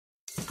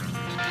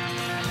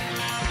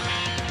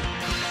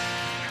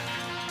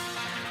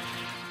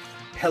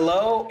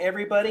Hello,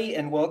 everybody,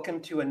 and welcome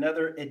to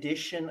another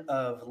edition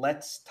of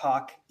Let's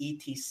Talk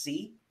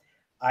ETC.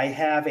 I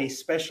have a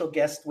special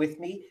guest with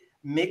me.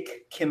 Mick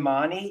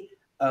Kimani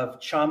of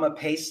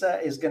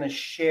ChamaPesa is going to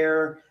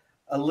share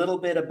a little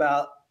bit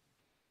about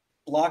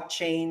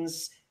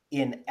blockchains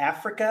in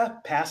Africa,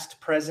 past,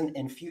 present,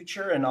 and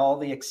future, and all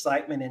the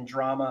excitement and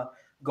drama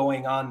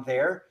going on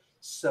there.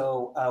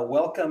 So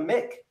welcome,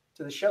 Mick,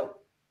 to the show.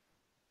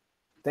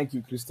 Thank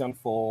you, Christian,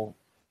 for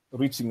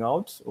reaching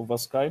out over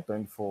Skype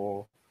and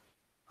for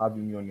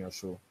having me on your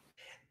show.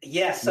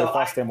 Yeah, so my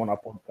first time on a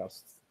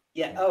podcast.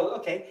 Yeah. Oh,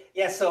 okay.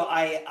 Yeah. So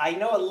I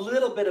know a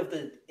little bit of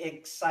the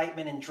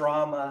excitement and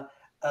drama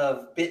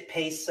of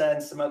BitPesa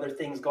and some other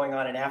things going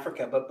on in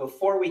Africa. But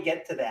before we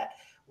get to that,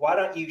 why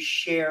don't you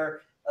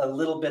share a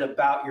little bit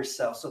about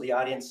yourself so the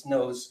audience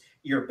knows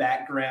your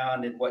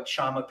background and what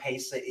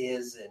ChamaPesa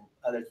is and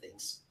other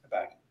things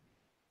about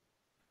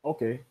you.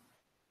 Okay.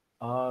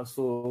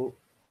 So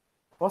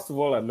first of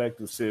all, I'd like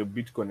to say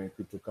Bitcoin and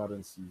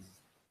cryptocurrencies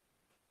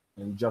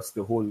and just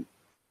the whole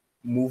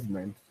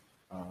movement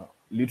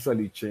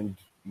literally changed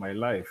my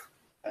life.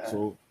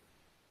 So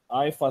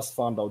I first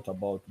found out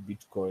about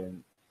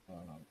Bitcoin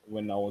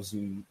when I was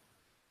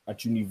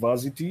at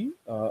university.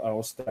 I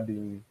was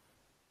studying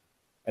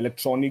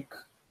electronic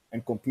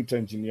and computer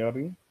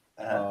engineering.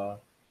 That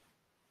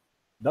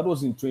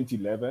was in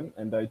 2011,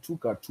 and I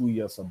took a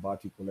 2-year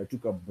sabbatical. I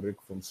took a break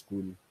from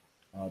school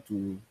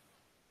to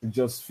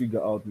just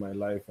figure out my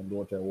life and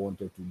what I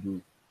wanted to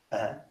do.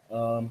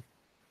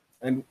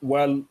 And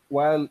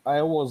while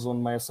I was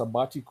on my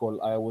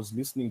sabbatical, I was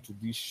listening to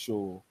this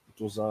show.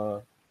 It was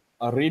a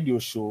radio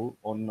show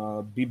on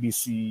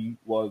BBC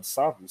World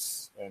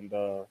Service, and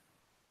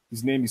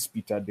his name is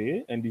Peter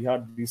Day, and he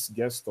had this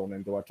guest on,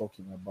 and they were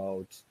talking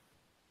about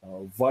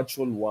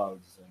virtual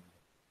worlds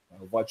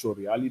and virtual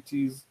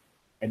realities,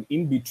 and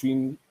in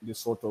between, they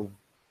sort of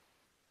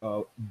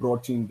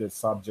brought in the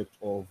subject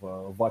of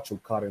virtual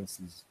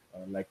currencies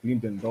like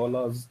Linden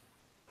dollars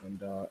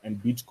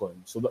and Bitcoin.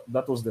 So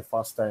that was the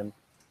first time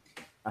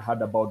I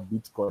heard about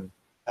Bitcoin.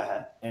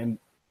 And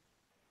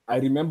I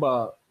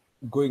remember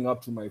going up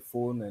to my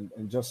phone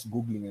and just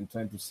Googling and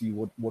trying to see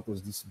what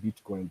was this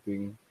Bitcoin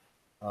thing.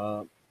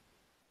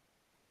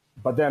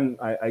 But then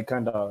I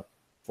kind of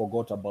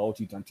forgot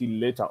about it until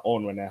later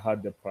on when I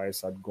heard the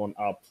price had gone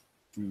up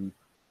to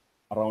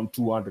around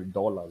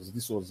 $200.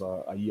 This was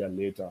a year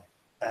later.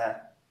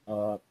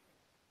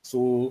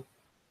 So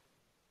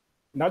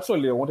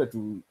naturally, I wanted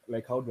to,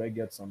 like, how do I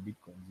get some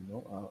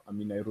Bitcoins? I'm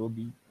in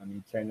Nairobi, I'm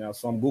in Kenya.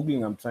 So I'm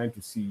Googling, I'm trying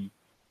to see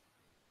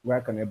where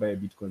can I buy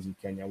Bitcoins in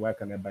Kenya? Where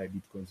can I buy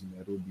Bitcoins in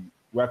Nairobi?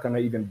 Where can I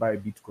even buy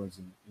Bitcoins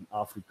in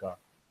Africa?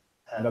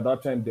 And at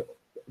that time,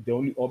 the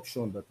only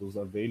option that was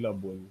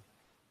available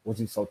was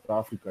in South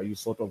Africa. You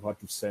sort of had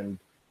to send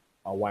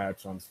a wire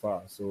transfer.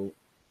 So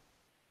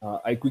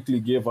I quickly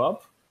gave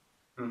up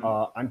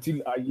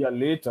until a year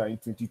later in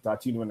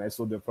 2013 when I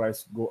saw the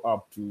price go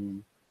up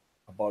to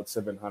about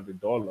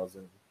 $700,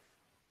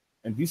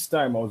 and this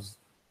time I was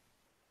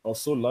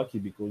so lucky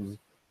because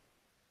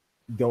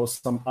there was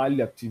some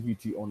early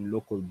activity on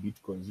local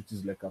Bitcoins, which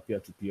is like a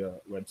peer-to-peer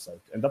website,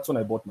 and that's when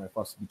I bought my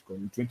first Bitcoin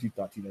in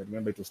 2013. I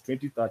remember it was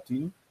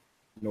 2013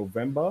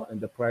 November,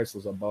 and the price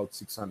was about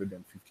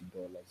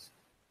 $650.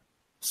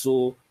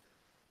 So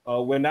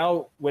when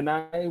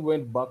I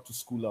went back to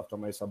school after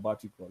my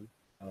sabbatical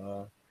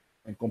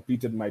and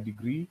completed my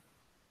degree,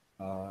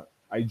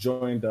 I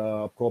joined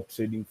a prop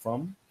trading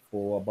firm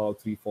for about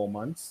 3-4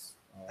 months.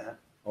 I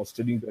was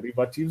trading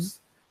derivatives,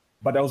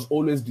 but I was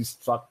always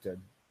distracted.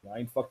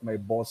 In fact, my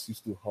boss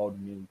used to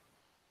hold me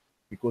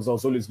because I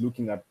was always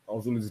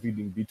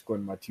reading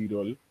Bitcoin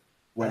material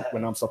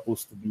when I'm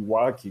supposed to be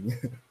working.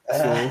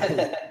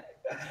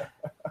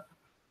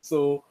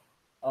 So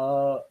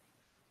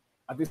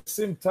at the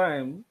same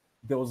time,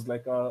 there was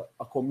like a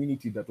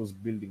community that was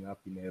building up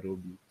in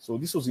Nairobi. So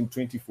this was in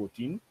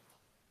 2014,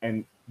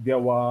 and there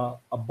were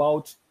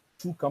about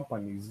 2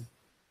 companies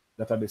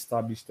that had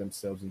established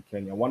themselves in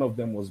Kenya. One of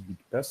them was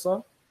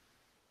BitPesa,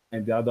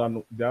 and the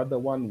other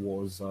one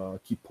was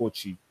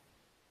Kipochi.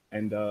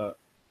 And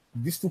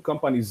these 2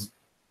 companies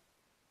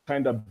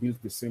kind of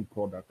built the same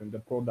product, and the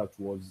product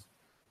was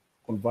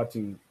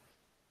converting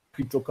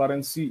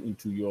cryptocurrency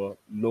into your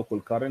local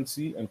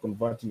currency and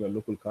converting your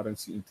local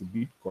currency into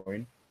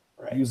Bitcoin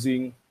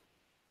using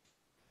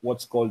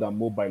what's called a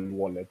mobile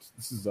wallet.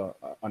 This is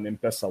an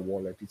M-Pesa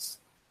wallet. It's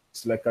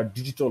like a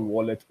digital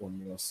wallet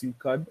on your SIM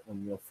card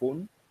on your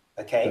phone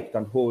that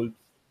can hold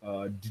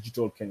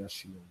digital Kenya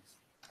shillings.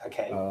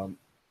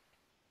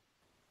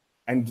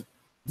 And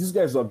these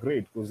guys are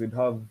great because they'd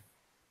have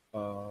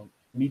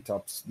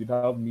meetups. They'd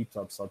have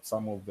meetups at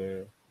some of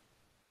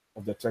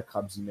the tech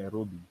hubs in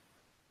Nairobi.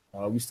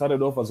 We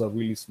started off as a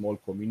really small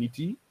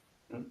community,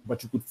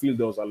 but you could feel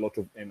there was a lot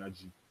of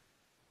energy,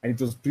 and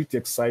it was pretty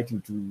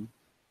exciting to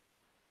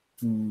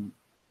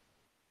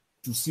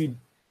see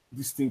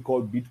this thing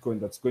called Bitcoin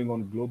that's going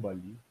on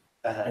globally,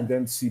 and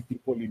then see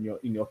people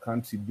in your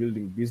country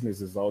building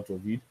businesses out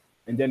of it,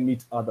 and then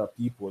meet other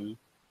people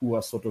who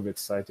are sort of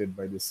excited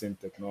by the same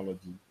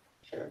technology.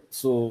 Sure.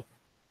 So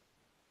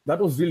that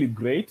was really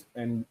great,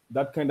 and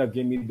that kind of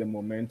gave me the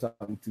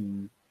momentum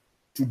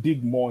to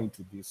dig more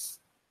into this.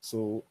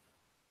 So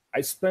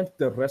I spent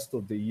the rest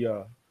of the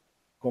year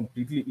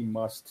completely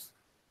immersed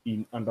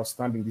in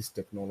understanding this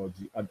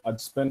technology. I'd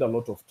spend a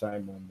lot of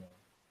time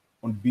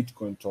on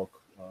Bitcoin Talk,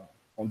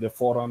 on the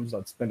forums.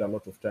 I'd spend a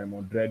lot of time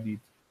on Reddit.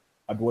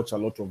 I'd watch a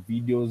lot of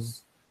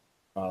videos,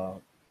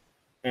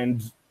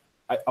 and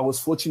I was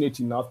fortunate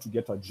enough to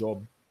get a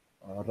job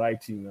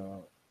writing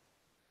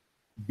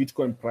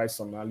Bitcoin price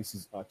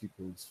analysis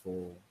articles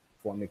for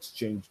an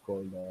exchange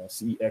called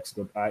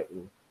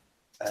cex.io.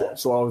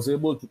 So I was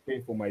able to pay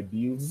for my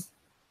bills.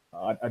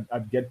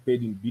 I'd get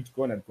paid in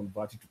Bitcoin and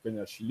convert it to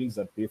Kenya shillings.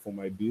 I'd pay for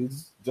my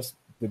bills, just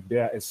the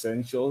bare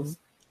essentials.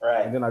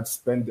 Right. And then I'd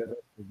spend the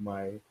rest of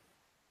my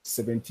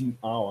 17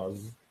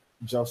 hours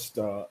just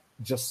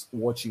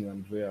watching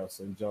Andreas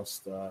and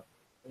just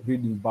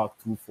reading back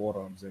through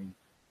forums and,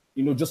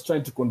 just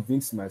trying to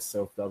convince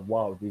myself that,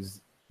 wow, there's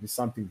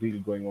something really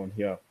going on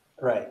here.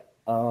 Right.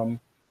 And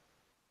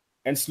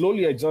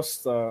slowly I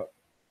just, the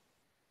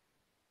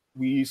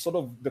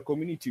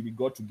community, we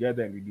got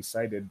together and we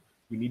decided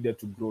we needed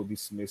to grow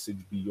this message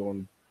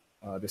beyond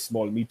the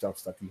small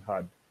meetups that we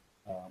had.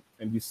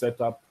 And we set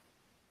up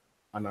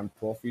a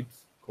nonprofit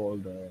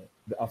called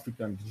the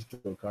African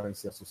Digital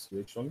Currency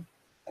Association.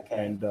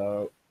 Okay. And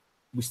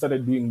we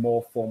started doing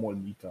more formal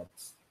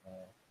meetups.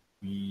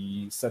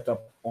 We set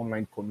up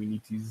online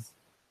communities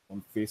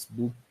on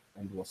Facebook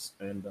and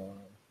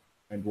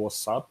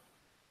WhatsApp.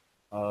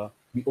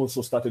 We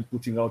also started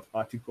putting out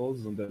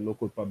articles on the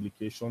local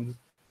publications.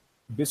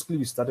 Basically,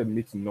 we started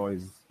making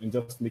noise and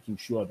just making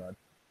sure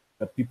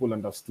that people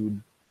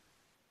understood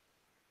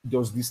there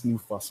was this new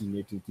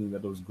fascinating thing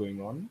that was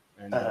going on,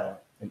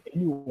 and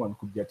anyone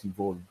could get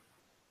involved.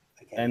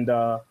 Okay. And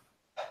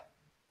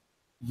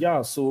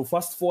so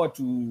fast forward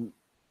to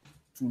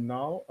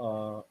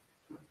now,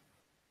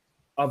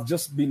 I've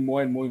just been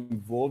more and more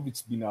involved.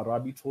 It's been a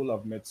rabbit hole.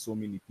 I've met so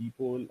many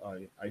people.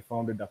 I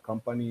founded a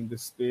company in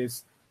this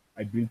space.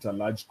 I built a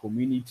large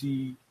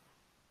community.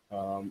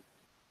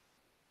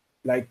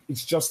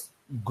 It's just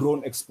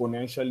grown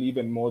exponentially,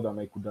 even more than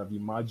I could have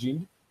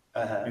imagined.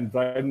 And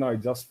right now, I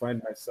just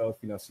find myself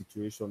in a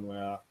situation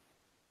where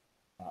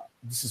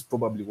this is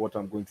probably what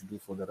I'm going to do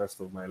for the rest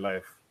of my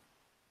life.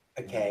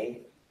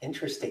 Okay,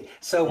 interesting.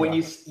 So when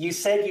you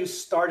said you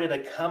started a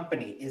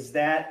company, is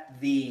that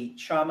the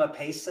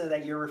ChamaPesa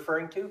that you're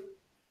referring to?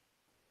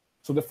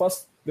 So the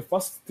first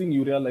thing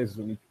you realize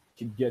when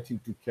you get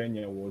into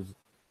Kenya was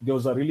there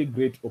was a really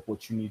great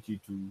opportunity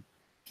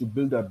to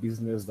build a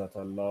business that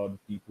allowed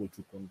people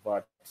to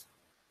convert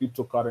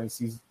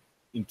cryptocurrencies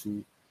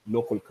into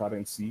local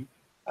currency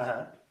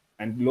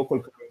and local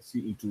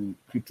currency into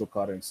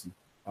cryptocurrency.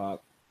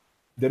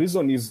 The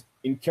reason is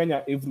in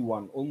Kenya,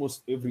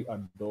 almost every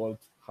adult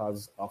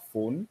has a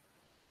phone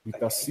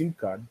with a SIM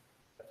card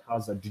that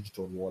has a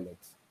digital wallet.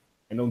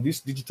 And on this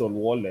digital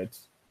wallet,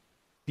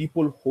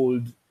 people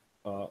hold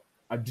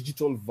a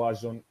digital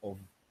version of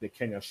the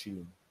Kenya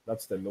shilling.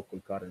 That's the local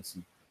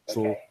currency.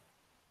 So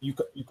you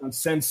can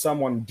send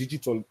someone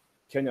digital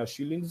Kenya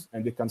shillings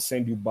and they can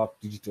send you back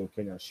digital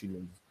Kenya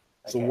shillings.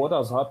 So what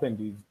has happened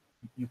is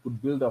you could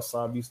build a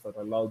service that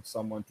allowed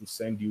someone to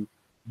send you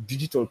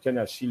digital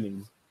Kenya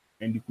shillings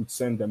and you could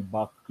send them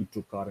back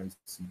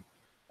cryptocurrency.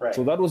 Right.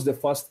 So that was the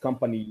first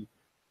company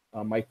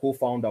my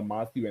co-founder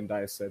Matthew and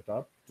I set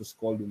up. It was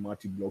called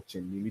Umati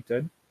Blockchain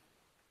Limited.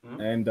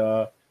 And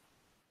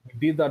we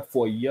did that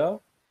for a year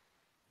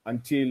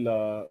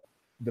until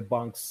the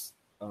banks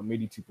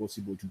made it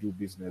impossible to do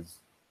business.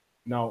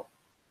 Now,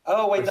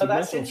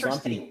 that's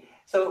interesting.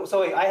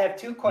 So I have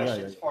two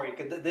questions for you.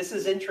 This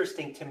is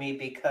interesting to me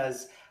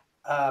because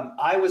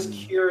I was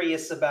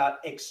curious about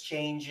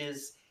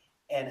exchanges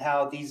and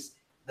how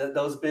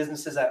those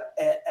businesses,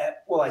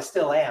 I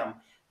still am,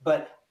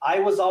 but I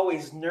was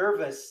always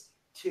nervous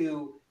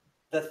to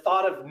the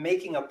thought of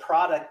making a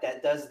product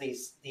that does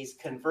these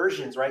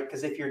conversions, right?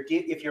 Because if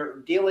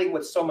you're dealing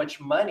with so much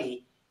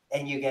money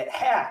and you get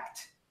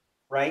hacked,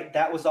 right?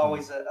 That was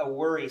always a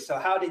worry. So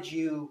how did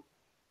you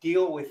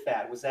deal with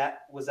that? Was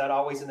that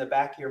always in the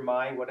back of your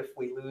mind? What if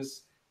we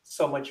lose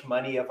so much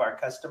money of our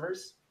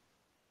customers?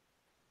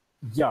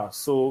 Yeah,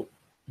 so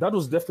that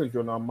was definitely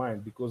on our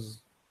mind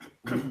because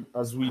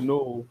as we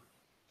know,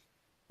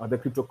 the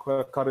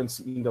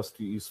cryptocurrency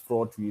industry is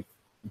fraught with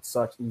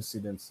such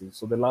incidences.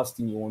 So the last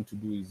thing you want to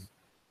do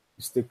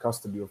is take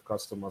custody of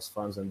customers'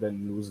 funds and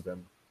then lose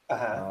them.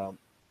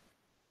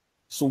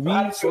 So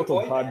we sort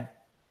of had...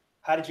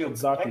 How did you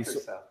protect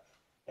yourself?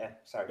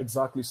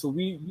 Exactly. So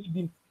we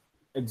didn't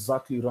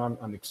exactly run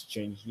an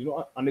exchange.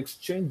 An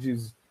exchange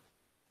is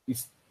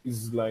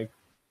like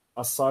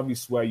a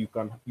service where you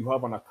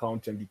have an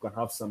account and you can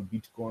have some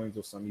Bitcoins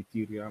or some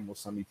Ethereum or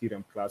some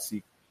Ethereum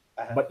Classic.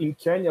 But in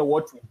Kenya,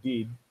 what we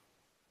did,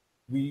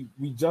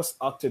 we just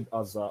acted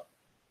as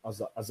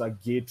a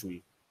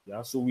gateway.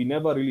 Yeah. So we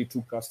never really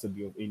took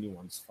custody of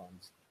anyone's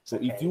funds. So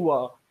if you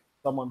are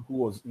someone who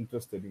was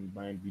interested in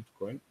buying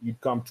Bitcoin, you'd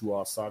come to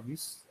our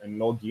service and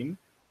log in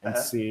and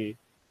say,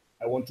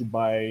 I want to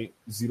buy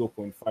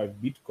 0.5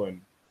 Bitcoin.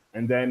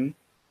 And then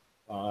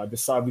the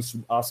service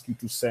will ask you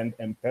to send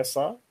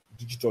M-Pesa,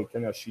 digital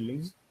Kenya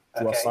shillings,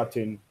 to a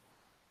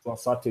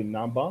certain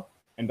number.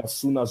 And as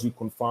soon as we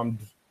confirmed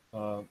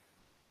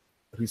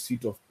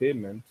receipt of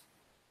payment,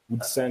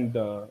 we'd send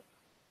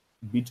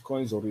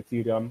Bitcoins or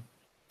Ethereum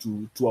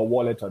to a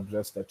wallet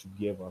address that you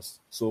gave us.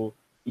 So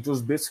it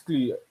was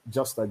basically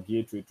just a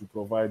gateway to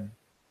provide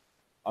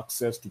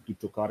access to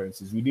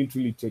cryptocurrencies. We didn't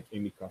really take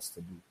any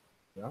custody.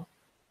 Yeah.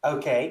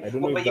 Okay. I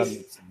don't know if that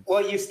makes sense.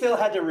 Well, you still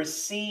had to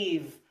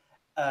receive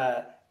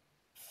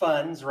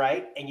funds,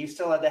 right? And you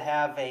still had to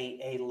have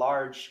a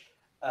large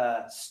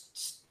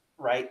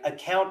right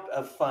account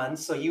of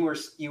funds. So you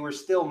were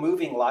still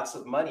moving lots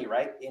of money,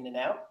 right, in and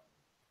out.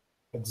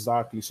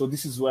 Exactly. So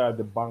this is where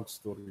the bank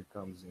story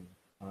comes in,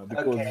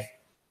 because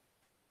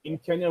in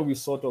Kenya, we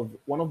sort of,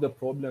 one of the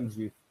problems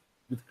with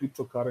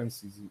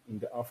cryptocurrencies in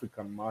the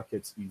African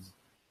markets is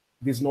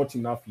there's not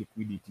enough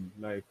liquidity.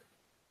 Like,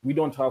 we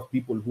don't have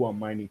people who are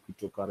mining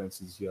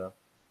cryptocurrencies here.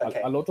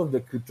 A lot of the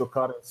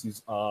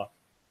cryptocurrencies are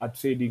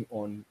trading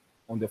on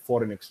the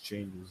foreign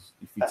exchanges.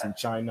 If it's in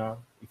China,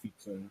 if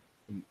it's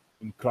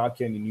in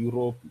Kraken in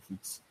Europe, if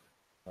it's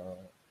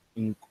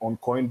on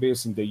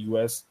Coinbase in the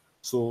US.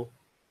 So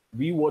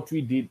what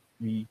we did,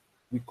 we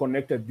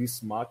connected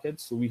this market.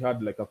 So we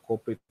had like a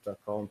corporate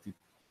account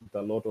with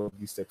a lot of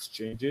these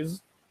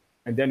exchanges,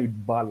 and then we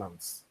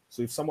balance.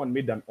 So if someone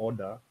made an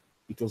order,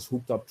 it was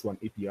hooked up to an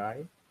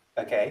API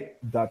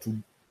that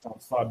would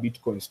transfer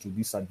Bitcoins to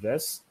this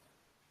address.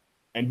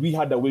 And we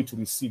had a way to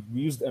receive.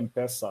 We used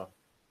M-Pesa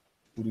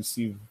to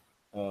receive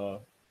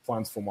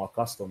funds from our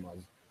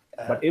customers.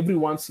 But every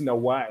once in a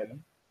while,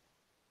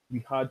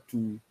 we had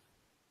to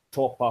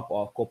top up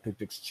our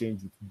corporate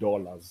exchange with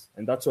dollars.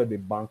 And that's where the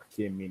bank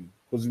came in,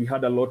 because we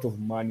had a lot of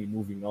money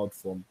moving out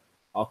from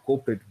our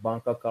corporate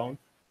bank account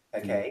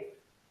to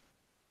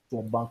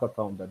a bank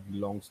account that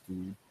belongs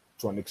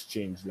to an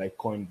exchange like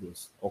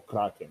Coinbase or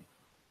Kraken.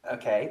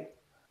 Okay.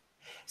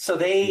 So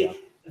they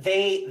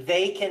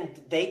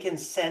can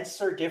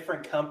censor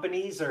different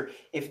companies, or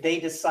if they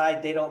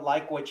decide they don't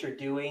like what you're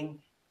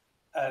doing,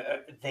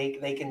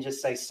 they can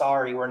just say,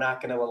 sorry, we're not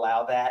going to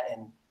allow that,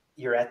 and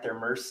you're at their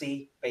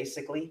mercy,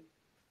 basically.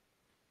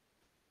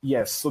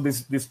 Yes. So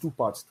there's two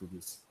parts to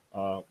this.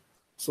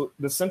 So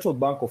the Central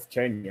Bank of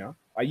Kenya,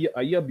 a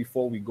year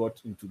before we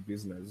got into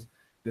business,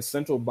 the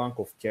Central Bank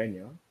of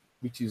Kenya,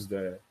 which is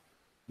the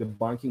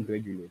banking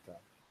regulator,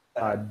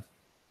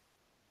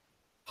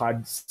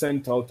 had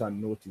sent out a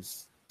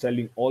notice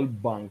telling all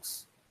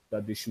banks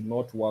that they should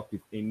not work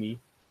with any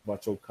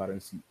virtual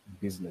currency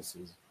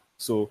businesses.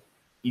 So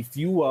if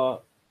you are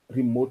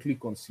remotely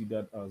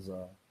considered as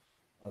a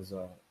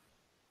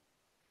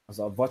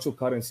virtual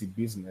currency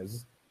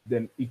business,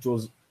 then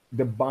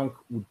the bank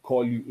would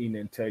call you in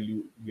and tell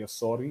you, we're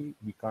sorry,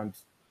 we can't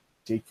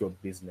take your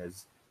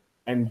business.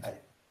 And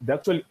they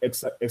actually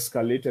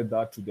escalated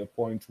that to the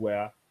point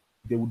where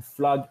they would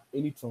flag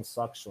any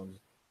transactions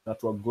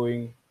that were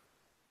going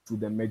to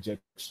the major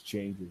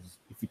exchanges.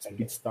 If it's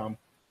Bitstamp,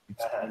 if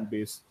it's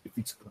Coinbase, if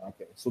it's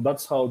Kraken. So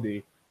that's how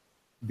they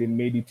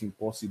made it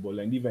impossible.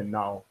 And even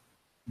now,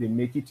 they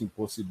make it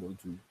impossible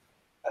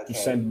to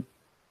send,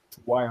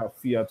 to wire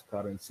fiat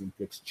currency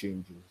into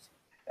exchanges.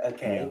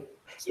 Okay.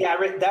 Yeah,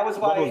 that was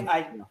why go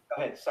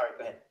ahead. Sorry,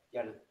 go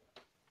ahead.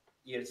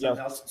 You had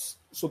something else?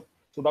 So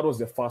that was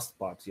the first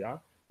part, yeah?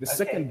 The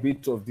second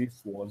bit of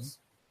this was,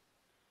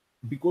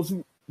 because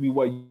we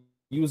were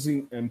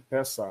using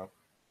M-Pesa,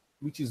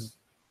 which is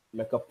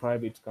like a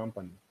private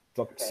company,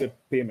 to accept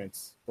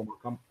payments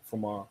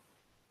from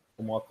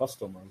our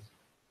customers.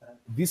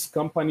 This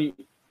company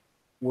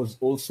was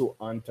also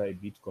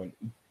anti-Bitcoin.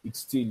 It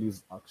still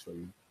is,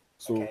 actually.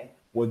 So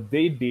what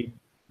they did,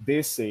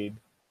 they said,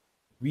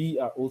 we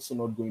are also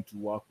not going to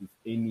work with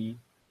any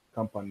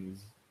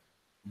companies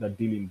that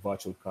deal in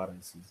virtual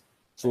currencies.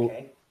 So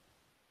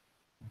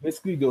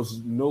basically, there was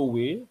no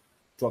way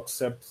to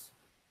accept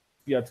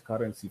fiat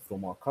currency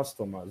from our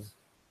customers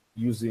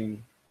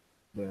using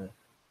the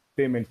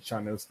payment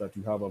channels that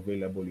we have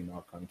available in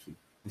our country.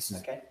 This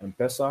is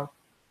M-Pesa,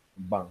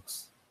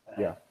 banks.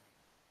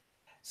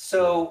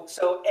 So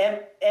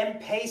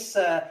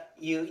M-Pesa,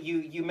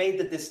 you made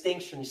the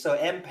distinction. So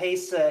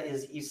M-Pesa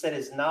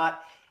is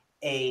not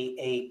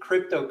a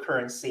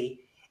cryptocurrency,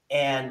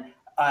 and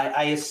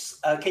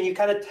can you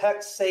kind of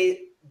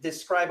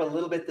describe a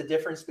little bit the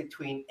difference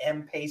between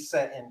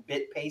M-Pesa and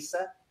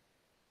BitPesa?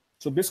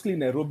 So basically, in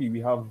Nairobi,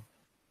 we have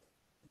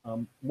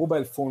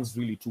mobile phones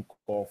really took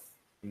off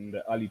in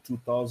the early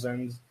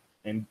 2000s,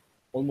 and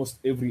almost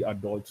every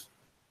adult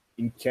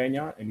in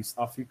Kenya and East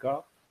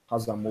Africa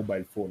has a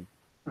mobile phone.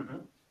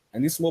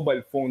 And these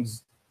mobile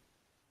phones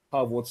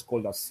have what's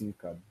called a SIM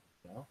card.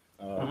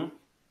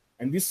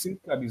 And this SIM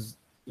card is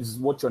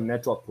what your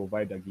network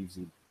provider gives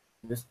you.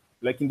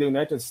 Like in the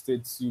United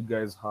States, you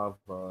guys have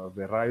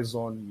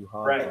Verizon, you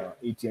have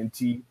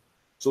AT&T.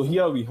 So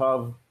here we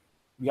have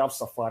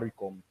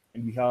Safaricom,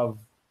 and we have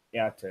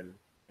Airtel,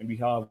 and we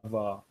have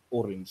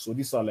Orange. So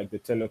these are like the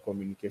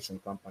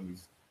telecommunication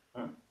companies.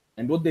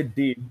 And what they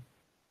did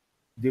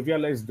they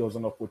realized there was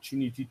an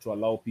opportunity to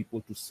allow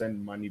people to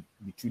send money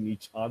between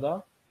each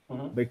other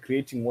by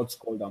creating what's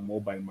called a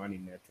mobile money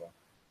network.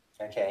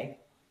 Okay.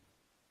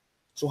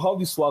 So how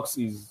this works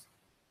is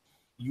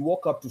you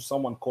walk up to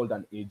someone called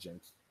an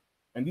agent,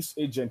 and this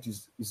agent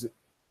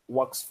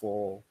works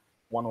for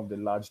one of the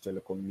large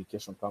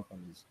telecommunication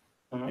companies.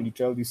 And you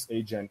tell this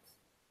agent,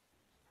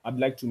 I'd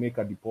like to make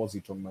a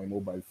deposit on my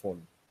mobile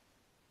phone.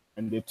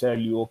 And they tell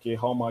you, okay,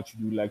 how much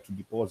do you like to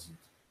deposit?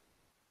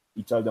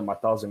 You tell them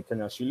 1,000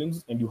 Kenya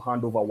shillings, and you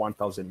hand over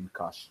 1,000 in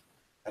cash.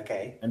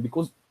 Okay. And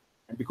because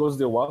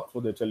they work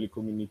for the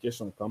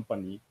telecommunication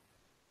company,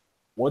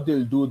 what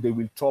they'll do, they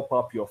will top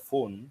up your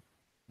phone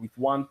with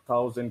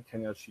 1,000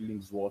 Kenya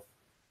shillings worth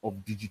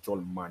of digital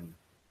money.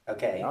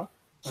 Okay. Yeah.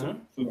 So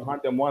you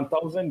hand them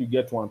 1,000, you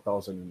get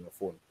 1,000 in your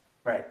phone.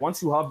 Right.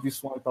 Once you have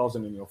this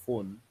 1,000 in your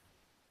phone,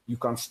 you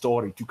can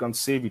store it. You can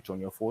save it on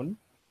your phone,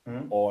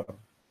 or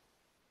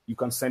you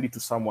can send it to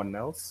someone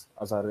else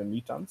as a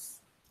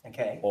remittance.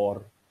 Okay.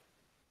 Or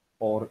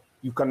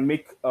you can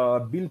make a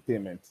bill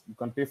payment. You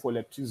can pay for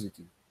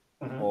electricity,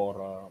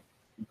 or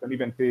you can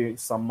even pay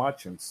some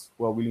merchants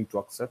who are willing to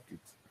accept it.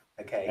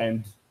 Okay.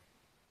 And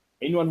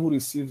anyone who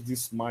receives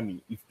this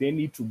money, if they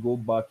need to go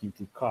back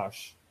into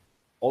cash,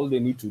 all they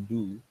need to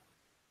do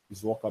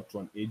is walk up to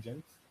an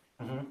agent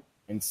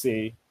and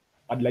say,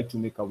 I'd like to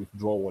make a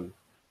withdrawal.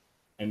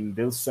 And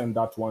they'll send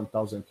that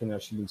 1,000 Kenya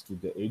shillings to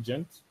the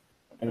agent,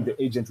 and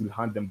the agent will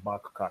hand them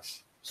back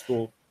cash.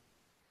 So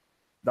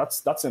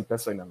that's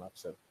M-Pesa in a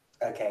nutshell.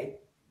 Okay.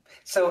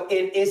 So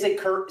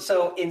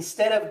so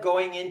instead of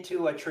going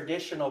into a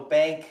traditional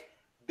bank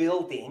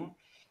building,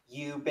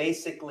 you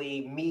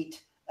basically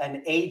meet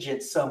an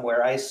agent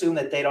somewhere. I assume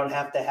that they don't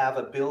have to have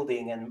a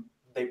building, and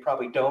they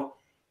probably don't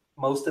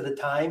most of the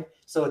time.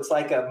 So it's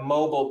like a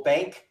mobile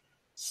bank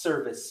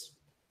service,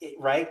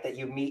 right? That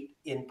you meet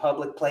in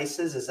public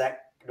places.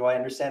 Do I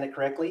understand it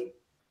correctly?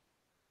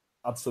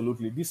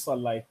 Absolutely. These are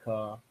like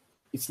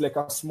it's like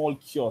a small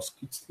kiosk.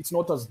 It's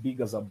not as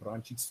big as a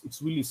branch.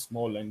 It's really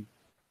small, and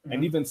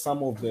even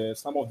some of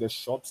the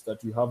shops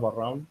that we have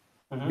around,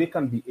 they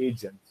can be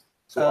agents.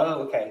 So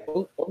okay.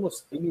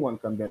 Almost anyone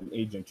can be an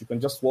agent. You can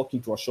just walk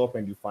into a shop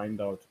and you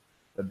find out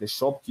that the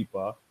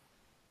shopkeeper,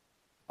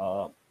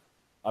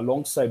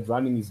 alongside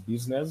running his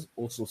business,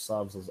 also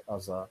serves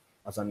as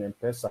an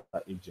M-Pesa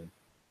agent.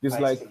 There's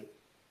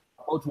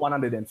about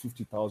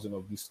 150,000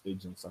 of these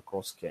agents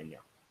across Kenya.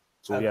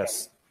 So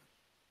yes,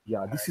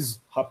 this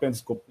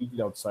happens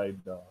completely outside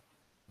the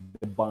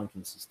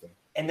banking system.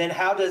 And then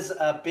how does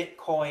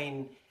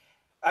Bitcoin,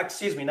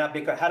 excuse me, not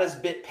Bitcoin, how does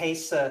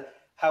BitPesa,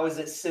 how is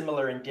it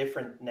similar and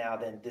different now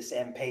than this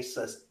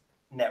M-Pesa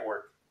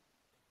network?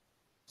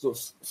 So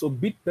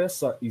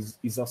BitPesa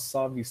is a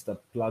service that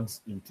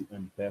plugs into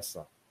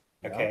M-Pesa.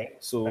 Yeah? Okay.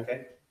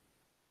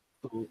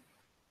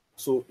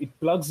 So it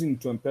plugs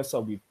into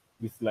M-Pesa with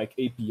like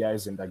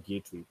APIs and a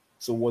gateway.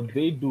 So what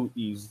they do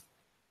is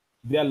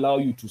they allow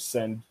you to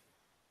send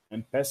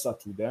M-Pesa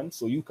to them.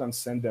 So you can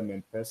send them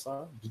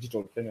M-Pesa,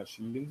 digital Kenya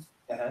shillings,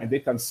 and they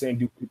can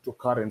send you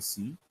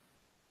cryptocurrency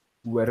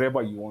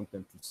wherever you want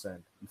them to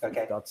send. If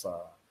that's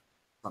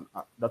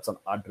an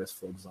address,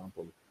 for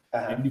example.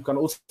 And you can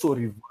also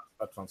reverse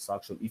that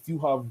transaction. If you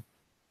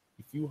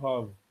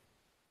have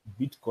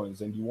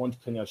Bitcoins and you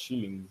want Kenya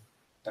shillings,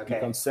 you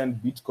can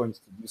send Bitcoins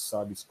to this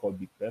service called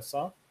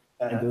BitPesa,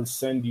 and they'll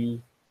send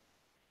you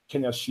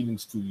Kenya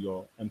shillings to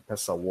your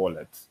M-Pesa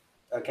wallet.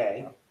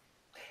 Okay.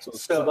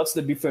 So that's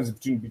the difference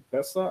between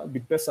BitPesa.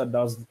 BitPesa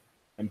does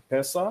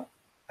M-Pesa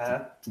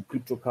to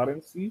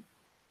cryptocurrency,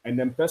 and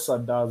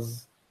M-Pesa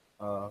does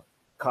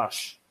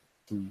cash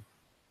to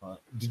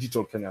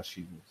digital Kenya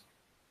shillings.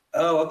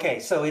 Oh, okay.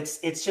 So it's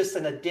just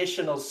an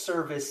additional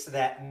service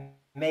that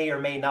may or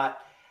may not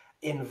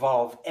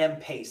involve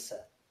M-Pesa,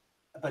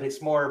 but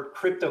it's more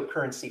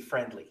cryptocurrency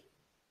friendly,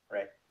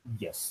 right?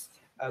 Yes.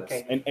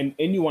 Okay. Yes. And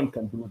anyone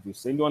can do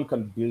this. Anyone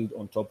can build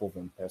on top of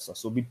M-Pesa.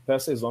 So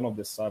BitPesa is one of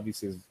the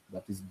services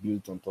that is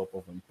built on top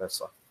of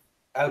M-Pesa.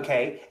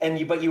 Okay.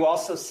 But you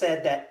also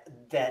said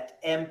that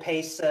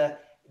M-Pesa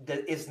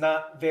is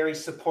not very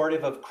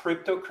supportive of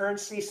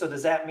cryptocurrency. So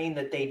does that mean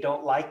that they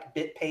don't like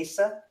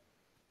BitPesa?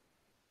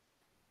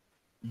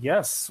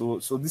 Yes.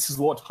 So this is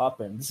what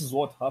happened.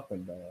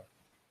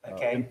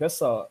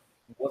 M-Pesa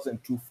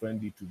wasn't too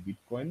friendly to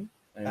Bitcoin,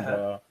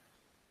 and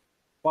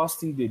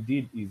first thing they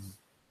did is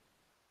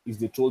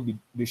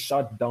they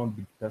shut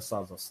down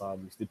BitPesa as a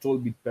service. They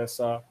told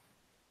BitPesa,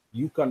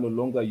 you can no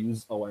longer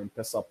use our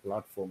M-Pesa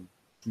platform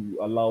to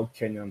allow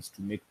Kenyans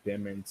to make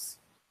payments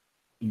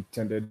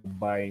intended for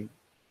buying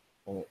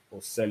or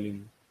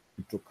selling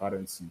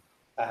cryptocurrency.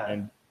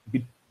 And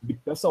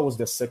BitPesa was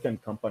the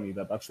second company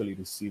that actually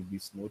received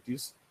this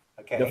notice.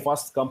 Okay. The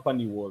first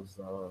company was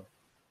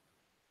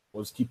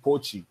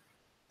Kipochi.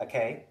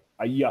 Okay.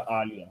 A year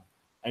earlier.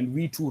 And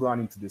we too ran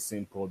into the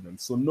same problem.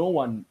 So no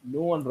one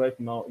right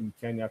now in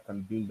Kenya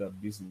can build a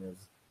business,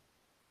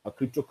 a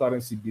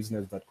cryptocurrency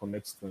business that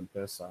connects to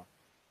M-Pesa,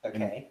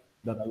 and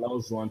that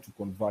allows one to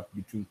convert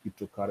between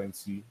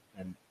cryptocurrency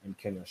and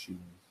Kenya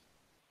shillings.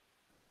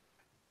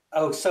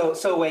 Oh,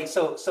 so wait,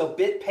 so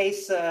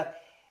BitPesa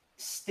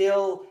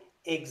still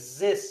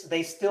exists.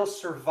 They still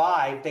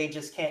survive. They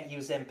just can't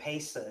use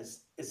M-Pesa.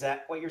 Is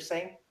that what you're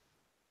saying?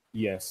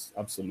 Yes,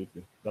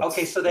 absolutely.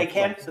 Okay, That's so they that's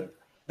what I'm can't.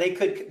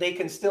 saying. They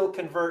can still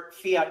convert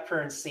fiat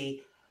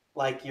currency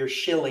like your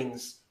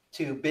shillings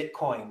to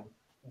Bitcoin,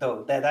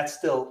 though. That's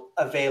still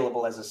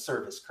available as a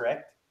service,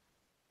 correct?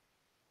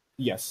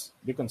 Yes,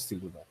 they can still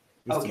do that.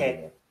 They still do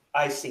Okay, that.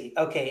 I see.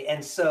 Okay,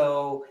 and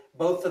so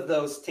both of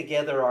those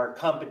together are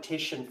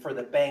competition for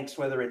the banks,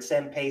 whether it's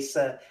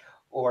M-Pesa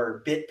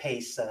or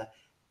BitPesa.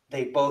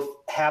 They both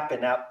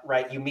happen out,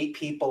 right? You meet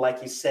people,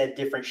 like you said,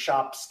 different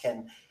shops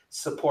can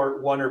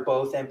support one or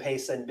both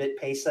M-Pesa and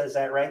BitPesa. Is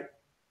that right?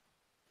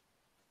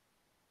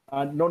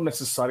 Not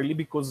necessarily,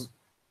 because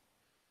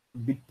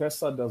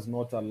BitPesa does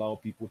not allow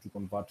people to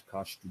convert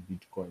cash to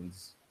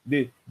bitcoins.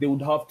 They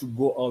would have to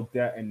go out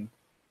there and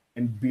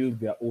build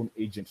their own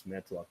agent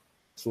network.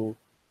 So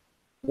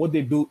what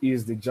they do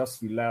is they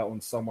just rely on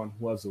someone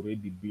who has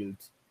already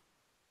built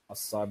a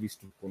service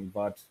to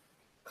convert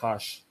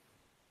cash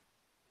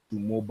to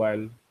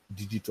mobile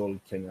digital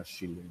Kenya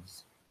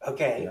shillings.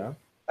 Okay. Yeah,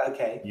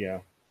 Okay. yeah,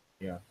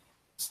 yeah.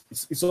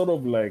 It's sort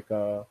of like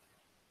uh,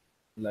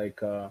 like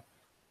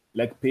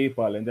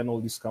PayPal, and then all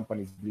these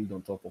companies build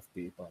on top of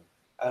PayPal.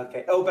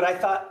 Okay. Oh, but I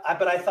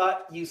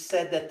thought you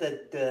said that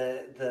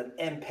the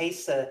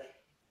M-Pesa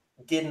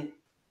didn't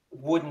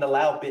wouldn't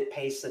allow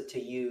BitPesa to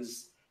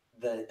use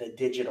the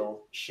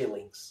digital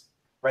shillings,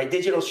 right?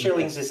 Digital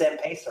shillings Yes. is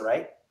M-Pesa,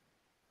 right?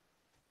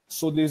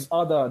 So there's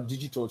other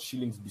digital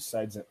shillings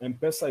besides them.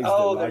 M-Pesa is the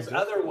Oh, there's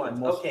largest other and ones.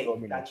 most Okay,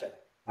 dominant. gotcha.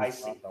 I There's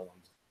see. other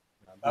ones.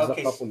 Yeah, there's a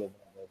Okay. couple of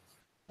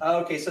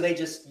others. Okay, so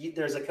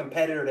there's a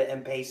competitor to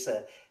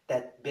M-Pesa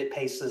that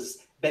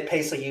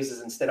BitPesa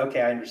uses instead.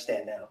 Okay, I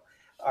understand now.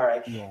 All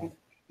right. Yeah.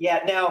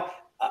 Yeah. Now,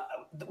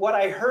 what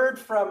I heard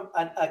from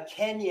a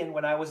Kenyan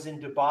when I was in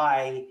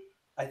Dubai,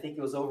 I think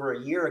it was over a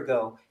year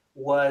ago,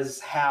 was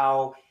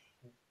how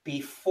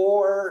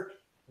before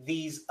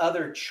these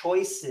other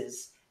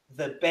choices,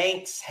 the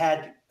banks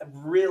had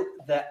real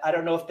that I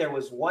don't know if there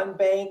was one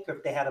bank or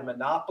if they had a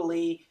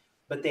monopoly,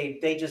 but they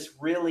just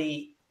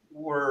really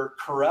were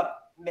corrupt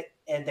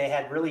and they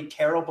had really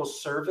terrible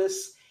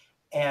service.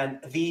 And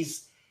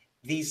these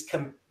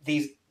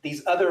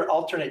other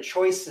alternate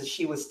choices,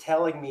 she was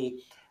telling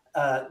me,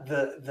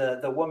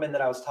 the woman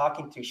that I was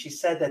talking to, she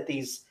said that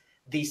these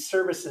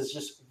services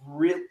just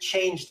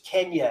changed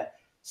Kenya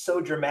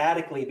so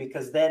dramatically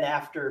because then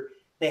after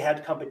they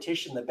had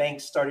competition, the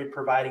banks started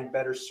providing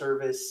better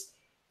service,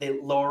 they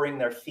lowering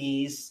their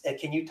fees.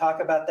 Can you talk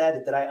about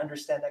that? Did I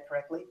understand that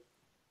correctly?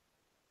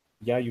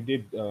 Yeah, you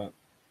did.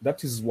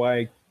 That is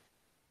why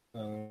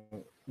uh,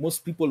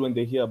 most people, when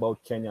they hear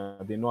about Kenya,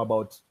 they know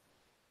about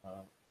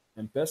uh,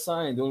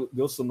 M-Pesa, and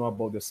they also know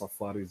about the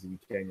safaris in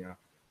Kenya.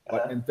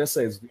 But Uh-huh.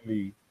 M-Pesa is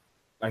really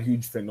a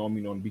huge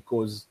phenomenon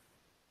because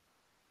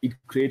it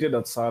created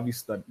a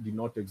service that did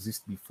not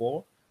exist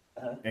before,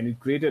 Uh-huh. and it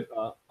created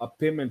a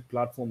payment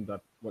platform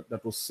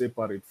that was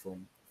separate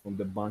from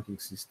the banking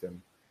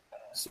system.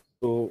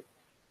 So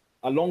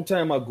a long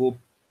time ago,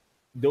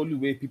 the only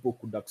way people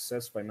could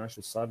access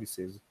financial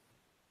services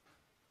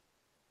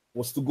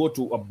was to go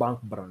to a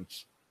bank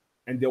branch,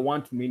 and there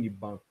weren't many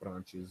bank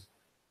branches.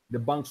 The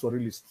banks were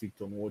really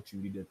strict on what you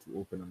needed to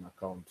open an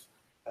account.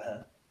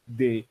 Uh-huh.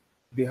 They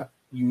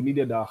you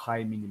needed a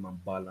high minimum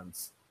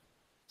balance.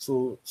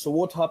 So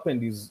what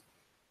happened is,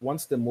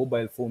 once the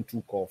mobile phone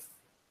took off,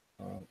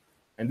 uh,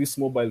 and this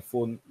mobile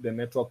phone, the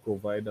network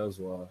providers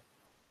were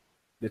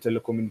the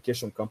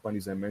telecommunication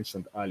companies I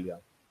mentioned earlier.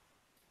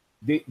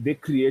 They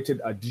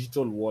created a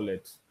digital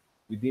wallet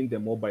within the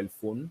mobile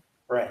phone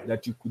Right.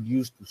 that you could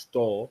use to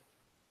store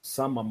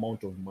some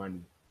amount of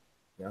money.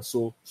 Yeah.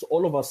 So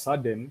all of a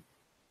sudden,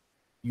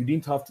 you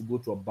didn't have to go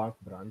to a bank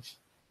branch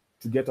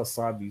to get a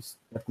service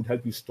that could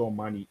help you store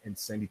money and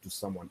send it to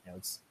someone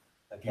else.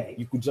 You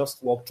Okay. could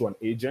just walk to an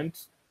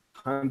agent,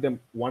 hand them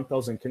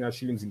 1,000 Kenya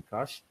shillings in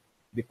cash.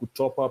 They could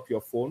top up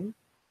your phone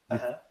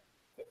with, Uh-huh.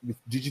 with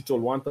digital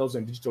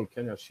 1,000 digital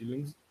Kenya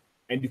shillings,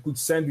 and you could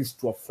send this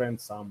to a friend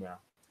somewhere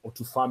or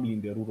to family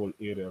in the rural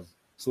areas.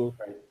 So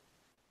Right.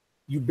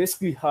 you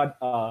basically had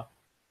a,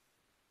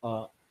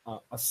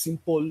 a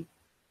simple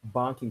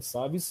banking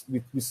service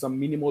with some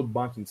minimal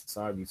banking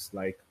service,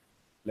 like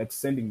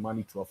sending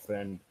money to a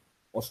friend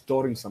or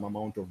storing some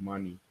amount of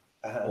money,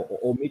 Uh-huh.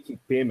 or making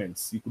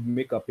payments. You could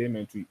make a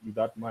payment with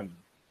that money.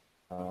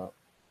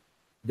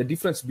 The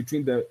difference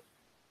between the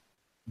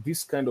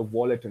this kind of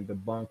wallet and the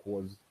bank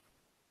was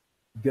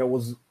there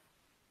was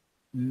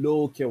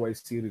low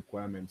KYC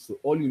requirements. So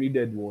all you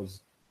needed was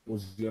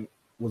your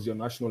was your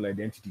national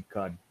identity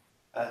card.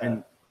 Uh-huh.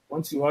 And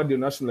once you had your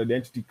national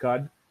identity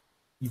card,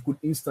 you could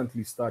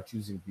instantly start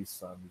using this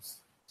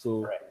service.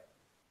 So Right.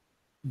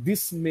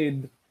 this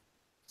made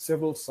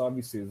several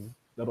services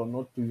that were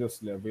not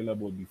previously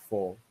available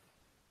before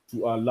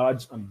to a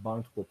large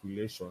unbanked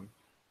population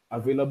Mhm.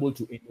 available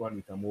to anyone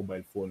with a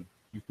mobile phone.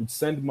 You could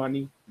send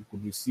money, you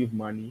could receive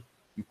money,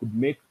 you could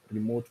make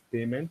remote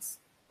payments,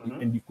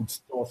 Mhm. and you could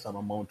store some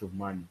amount of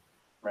money.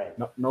 Right.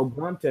 Now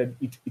granted,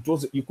 it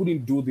was, you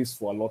couldn't do this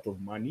for a lot of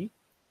money,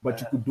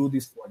 but you could do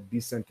this for a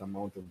decent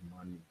amount of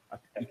money.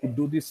 You could Okay.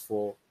 do this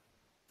for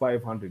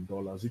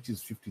 $500, which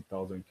is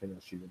 50,000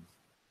 Kenya shillings.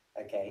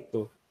 Okay.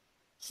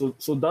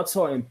 So that's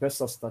how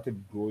M-Pesa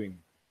started growing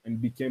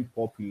and became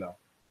popular.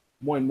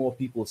 More and more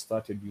people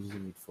started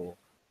using it for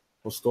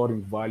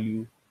storing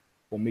value,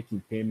 for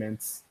making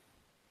payments.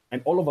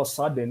 And all of a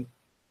sudden,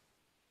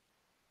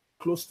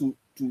 close to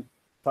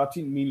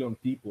 13 million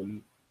people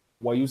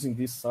were using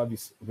this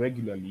service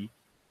regularly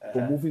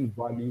for moving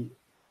value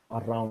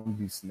around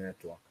this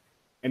network.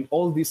 And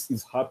all this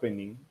is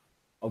happening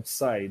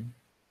outside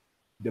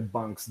the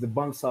banks. The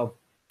banks have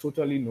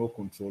totally no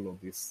control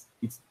of this.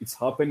 It's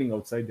happening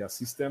outside their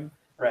system.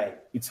 Right.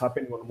 It's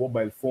happening on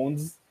mobile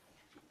phones.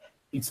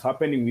 It's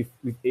happening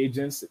with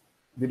agents.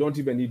 They don't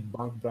even need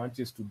bank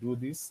branches to do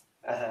this.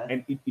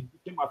 And it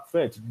became a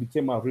threat. It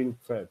became a real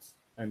threat.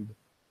 And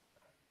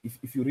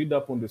if you read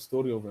up on the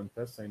story of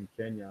M-Pesa in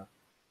Kenya,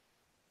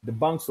 the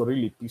banks were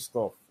really pissed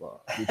off.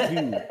 They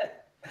threw.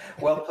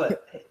 Well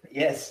put.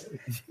 Yes.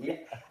 Yeah.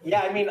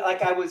 Yeah. I mean,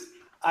 like I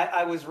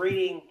was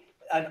reading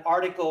an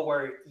article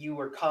where you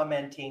were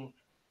commenting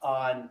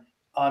on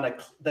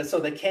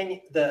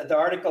the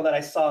article that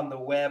I saw on the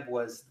web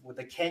was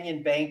the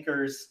Kenyan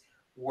bankers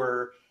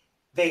were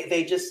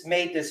they just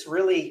made this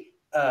really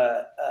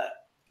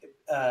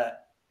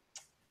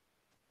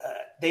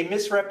they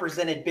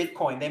misrepresented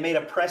Bitcoin. They made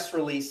a press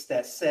release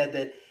that said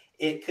that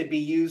it could be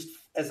used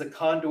as a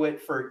conduit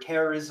for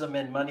terrorism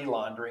and money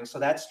laundering. So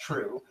that's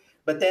true.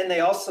 But then they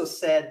also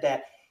said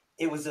that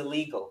it was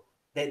illegal.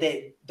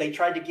 They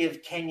tried to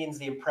give Kenyans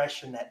the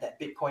impression that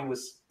Bitcoin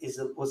was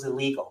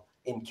illegal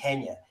in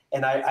Kenya.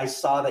 And I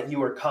saw that you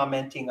were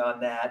commenting on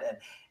that. And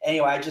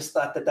anyway, I just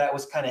thought that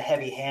was kind of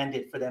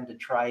heavy-handed for them to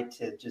try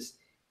to just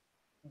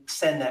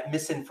send that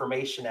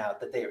misinformation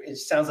out. It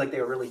sounds like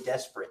they were really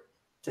desperate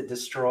to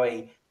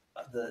destroy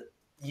the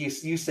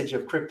usage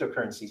of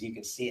cryptocurrencies. You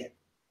can see it.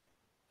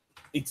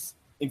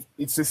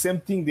 It's the same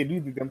thing they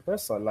did with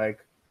M-Pesa.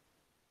 Like,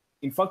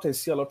 in fact, I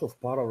see a lot of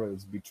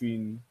parallels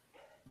between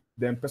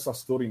the M-Pesa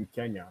story in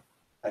Kenya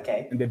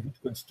and the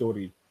Bitcoin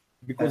story.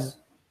 Because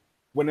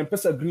when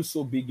M-Pesa grew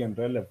so big and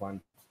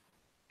relevant,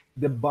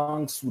 the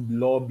banks would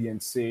lobby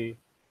and say,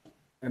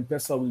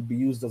 M-Pesa will be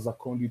used as a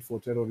conduit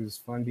for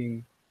terrorist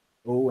funding.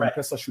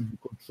 M-Pesa should be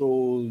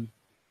controlled.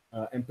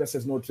 M-Pesa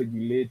is not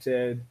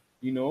regulated.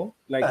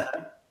 Like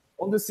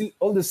all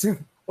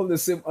the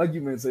same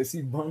arguments I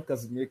see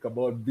bankers make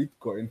about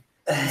Bitcoin.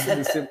 These are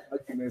the same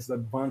arguments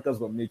that bankers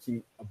were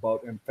making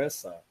about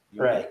M-Pesa.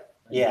 Right.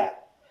 Yeah.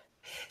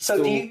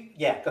 So do you?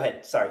 Yeah. Go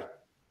ahead. Sorry.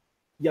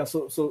 Yeah.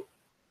 So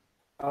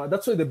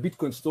that's why the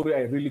Bitcoin story,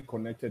 I really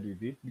connected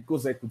with it,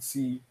 because I could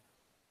see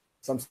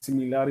some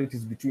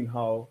similarities between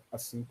how a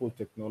simple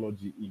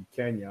technology in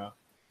Kenya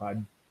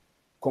had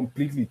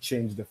completely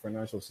changed the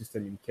financial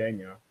system in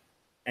Kenya.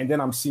 And then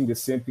I'm seeing the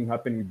same thing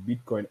happen with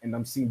Bitcoin, and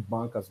I'm seeing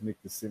bankers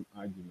make the same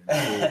argument.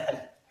 So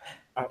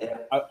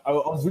I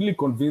was really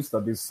convinced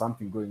that there's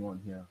something going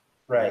on here.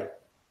 Right.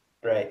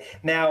 Right.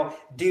 Now,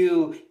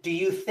 do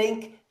you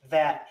think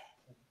that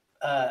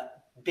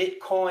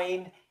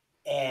Bitcoin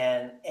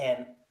and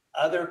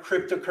other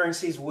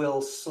cryptocurrencies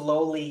will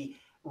slowly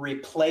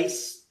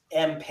replace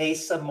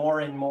M-Pesa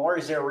more and more?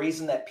 Is there a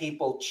reason that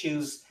people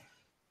choose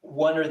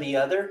one or the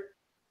other?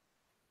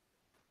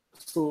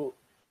 So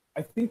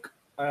I think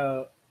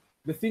the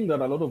thing that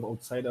a lot of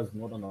outsiders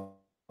don't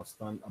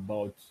understand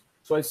about,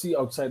 so I see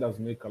outsiders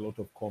make a lot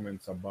of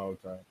comments about,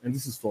 and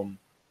this is from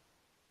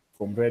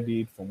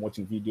Reddit, from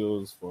watching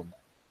videos, from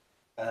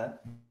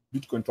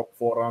Bitcoin talk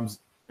forums,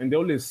 and they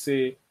always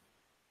say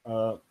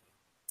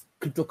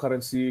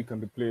cryptocurrency can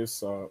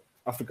replace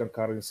African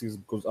currencies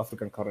because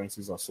African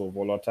currencies are so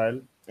volatile,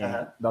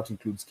 and that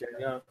includes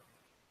Kenya.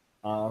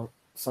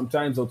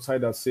 Sometimes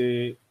outsiders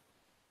say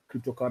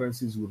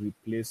cryptocurrencies will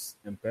replace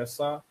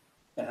M-Pesa,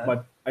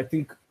 but I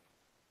think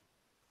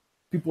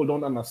people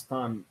don't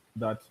understand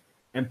that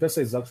M-Pesa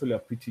is actually a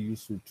pretty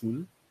useful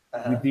tool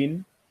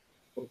within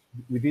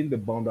the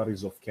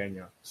boundaries of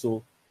Kenya.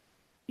 So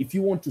if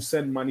you want to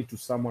send money to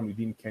someone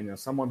within Kenya,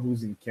 someone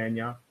who's in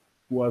Kenya,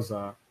 who has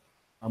a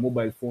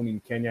mobile phone in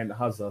Kenya and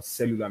has a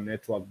cellular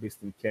network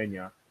based in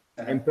Kenya,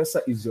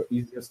 M-Pesa is your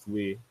easiest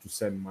way to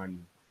send money.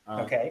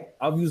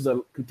 I've used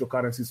the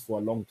cryptocurrencies for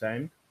a long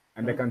time,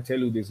 and I can tell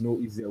you there's no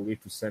easier way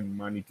to send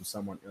money to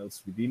someone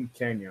else within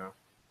Kenya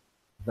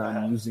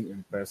than using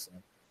M-Pesa.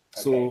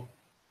 So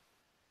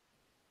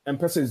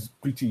M-Pesa is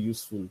pretty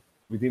useful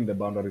within the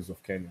boundaries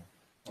of Kenya.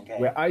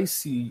 Where I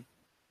see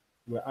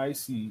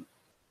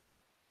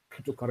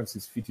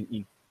cryptocurrencies fitting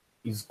in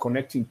is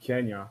connecting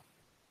Kenya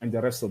and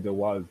the rest of the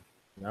world.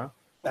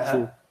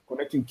 So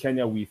connecting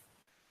Kenya with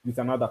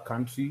another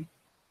country,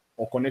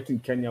 or connecting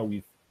Kenya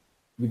with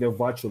a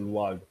virtual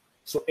world.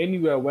 So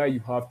anywhere where you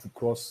have to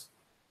cross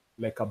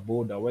like a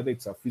border, whether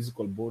it's a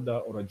physical border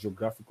or a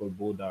geographical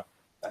border,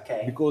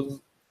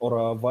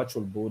 or a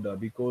virtual border,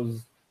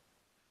 because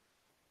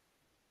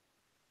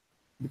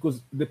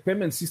the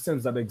payment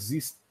systems that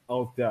exist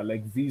out there,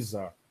 like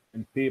Visa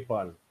and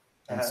PayPal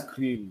and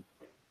Skrill,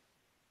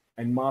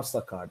 and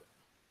MasterCard,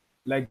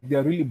 like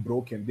they're really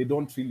broken. They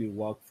don't really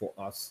work for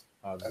us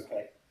as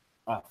Okay.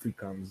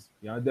 Africans.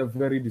 Yeah, they're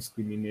very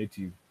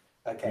discriminative,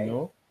 you Okay.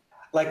 know,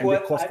 Like and they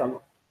what? cost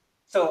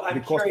So they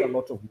I'm cost a curious.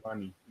 lot of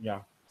money.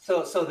 Yeah, So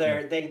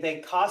yeah. they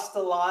cost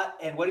a lot.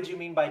 And what did you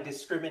mean by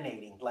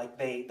discriminating? Like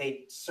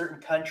they certain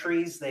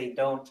countries they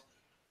don't,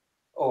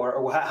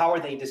 or how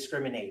are they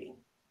discriminating?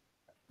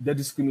 They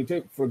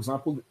discriminate. For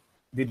example,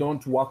 they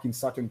don't work in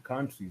certain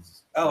countries.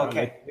 Oh, Yeah, okay.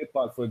 like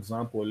PayPal, for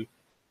example,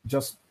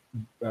 just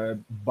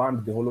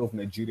banned the whole of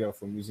Nigeria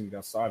from using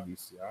their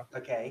service. Yeah,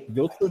 Okay.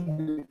 they also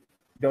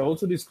they're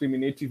also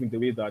discriminative in the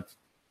way that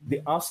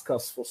they ask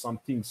us for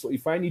something. So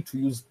if I need to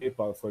use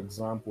PayPal, for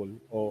example,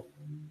 or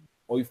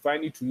if I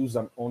need to use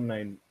an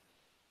online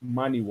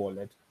money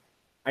wallet,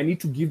 I need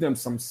to give them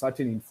some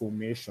certain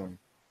information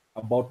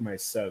about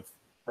myself.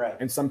 Right.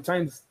 And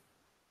sometimes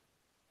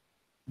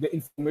the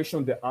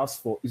information they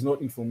ask for is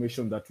not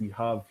information that we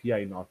have here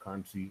in our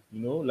country. You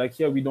know, like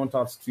here we don't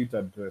have street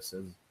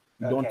addresses,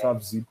 we don't Okay.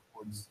 have zip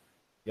codes.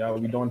 Yeah,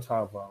 we Okay. don't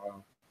have,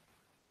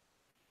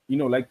 you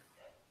know, like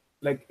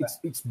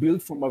it's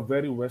built from a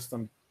very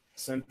Western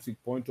centric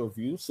point of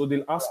view. So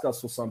they'll ask us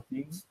for some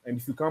things, and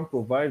if you can't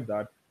provide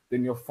that,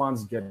 then your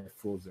funds get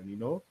frozen. You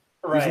know,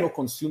 there's no Right.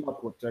 consumer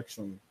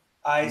protection.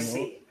 I You know,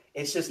 see.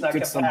 It's just it not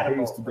takes some days to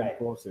compatible. get Right.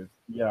 processed.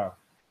 Yeah,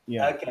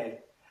 yeah, Okay.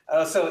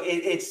 Oh, so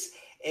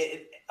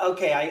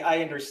okay.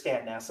 I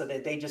understand now. So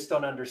that they just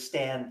don't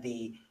understand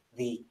the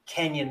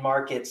Kenyan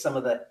market, some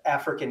of the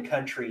African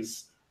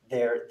countries,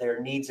 their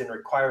needs and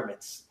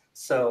requirements.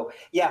 So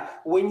yeah,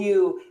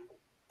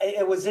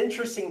 it was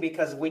interesting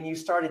because when you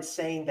started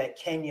saying that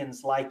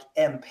Kenyans like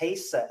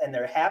M-Pesa and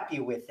they're happy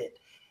with it,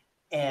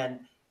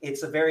 and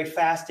it's a very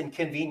fast and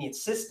convenient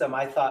system,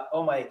 I thought,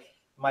 oh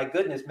my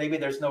goodness, maybe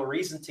there's no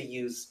reason to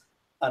use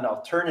an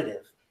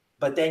alternative.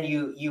 But then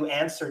you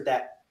answered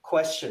that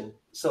question.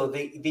 So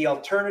the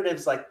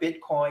alternatives like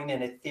Bitcoin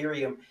and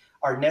Ethereum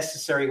are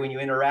necessary when you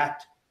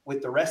interact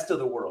with the rest of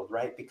the world,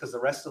 right? Because the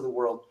rest of the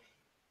world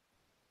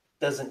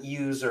doesn't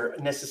use or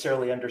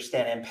necessarily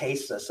understand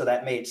M-Pesa. So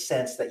that made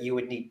sense that you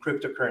would need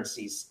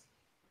cryptocurrencies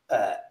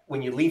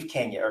when you leave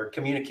Kenya or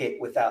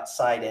communicate with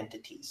outside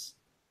entities,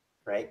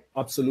 right?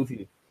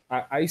 absolutely.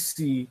 I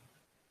see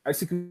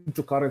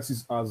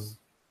cryptocurrencies as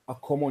a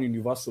common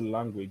universal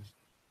language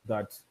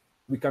that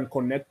we can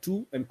connect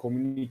to and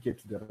communicate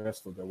to the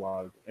rest of the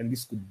world. And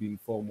this could be in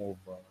form of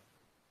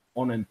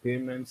online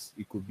payments.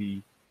 It could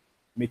be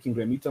making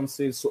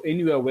remittances. So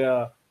anywhere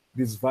where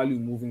there's value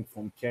moving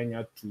from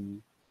Kenya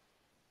to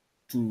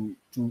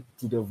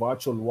the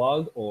virtual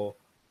world, or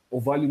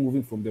value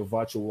moving from the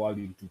virtual world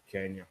into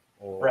Kenya,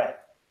 or Right.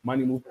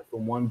 money moving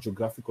from one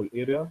geographical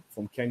area,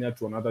 from Kenya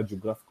to another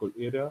geographical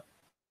area,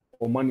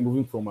 or money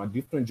moving from a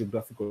different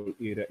geographical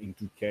area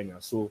into Kenya.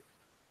 So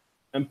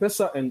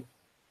M-Pesa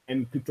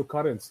and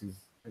cryptocurrencies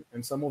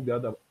and some of the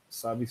other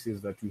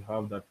services that we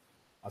have that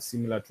are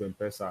similar to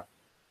M-Pesa,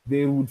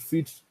 they would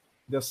fit,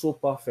 they're so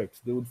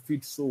perfect. They would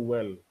fit so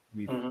well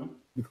with, Mm-hmm.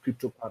 with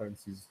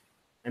cryptocurrencies.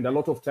 And a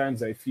lot of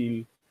times I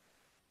feel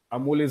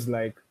I'm always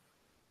like,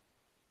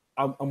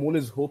 I'm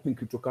always hoping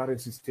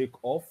cryptocurrencies take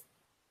off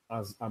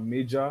as a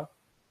major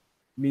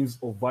means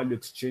of value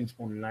exchange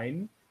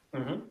online,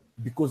 Mm-hmm.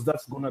 because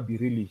that's gonna be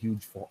really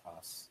huge for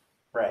us.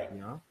 Right.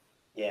 Yeah.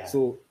 Yeah.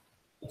 So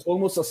it's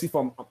almost as if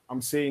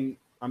I'm saying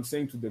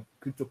to the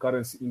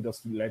cryptocurrency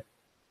industry, like,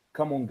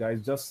 come on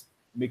guys, just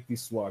make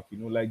this work,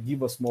 like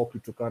give us more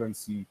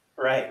cryptocurrency.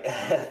 Right.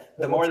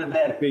 The What more the options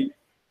to better. pay.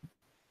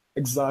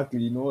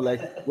 Exactly,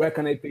 like where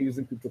can I pay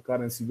using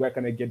cryptocurrency? Where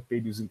can I get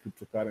paid using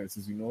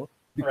cryptocurrencies? Right.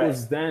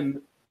 Because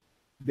then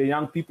the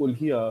young people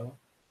here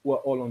who are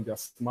all on their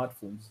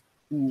smartphones,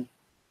 who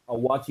are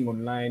working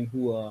online,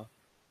 who are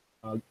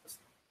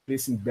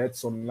placing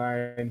bets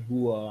online,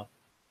 who are,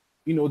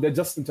 they're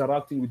just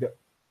interacting with the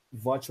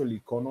virtual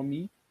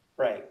economy.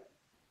 Right.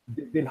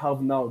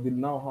 They'll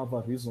now have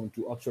a reason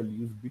to actually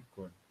use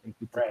Bitcoin and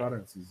Right.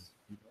 cryptocurrencies.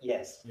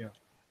 Yes. Yeah.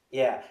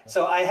 Yeah.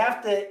 So I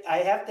have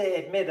to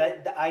admit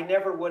I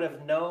never would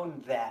have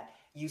known that.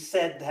 You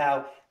said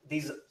how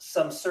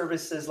some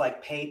services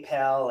like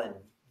PayPal and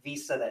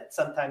Visa, that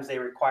sometimes they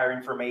require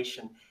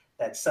information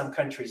that some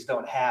countries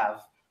don't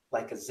have,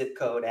 like a zip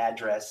code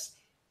address.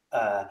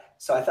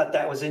 So I thought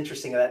that was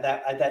interesting.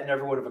 That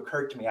never would have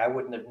occurred to me. I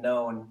wouldn't have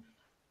known.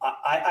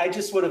 I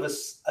just would have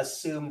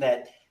assumed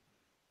that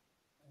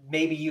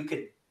maybe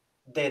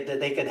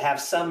they could have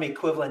some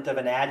equivalent of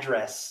an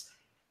address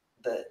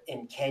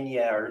in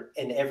Kenya or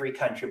in every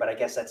country, but I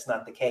guess that's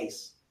not the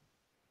case.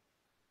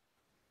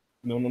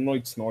 No,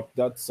 it's not.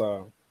 That's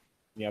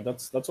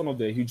one of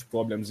the huge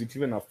problems. It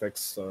even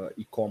affects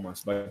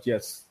e-commerce. But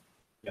yes,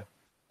 yeah,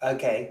 Okay. go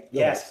ahead.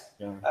 Yes.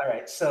 Yeah. All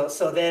right.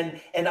 So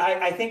then, and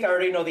I think I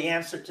already know the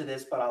answer to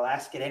this, but I'll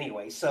ask it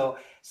anyway. So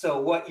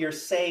what you're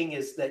saying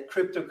is that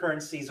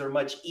cryptocurrencies are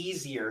much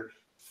easier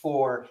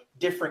for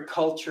different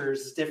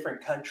cultures,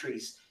 different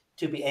countries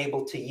to be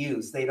able to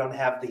use. They don't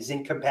have these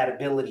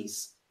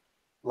incompatibilities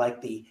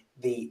like the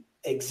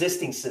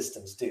existing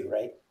systems do,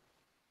 right?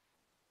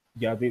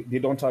 Yeah, they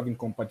don't have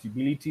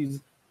incompatibilities,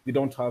 they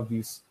don't have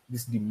these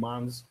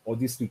demands or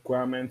these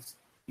requirements.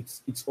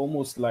 It's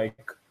almost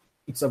like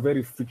it's a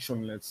very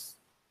frictionless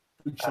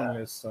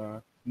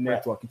Right.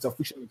 network. It's a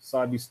frictionless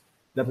service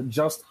that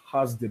just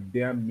has the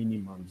bare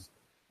minimums.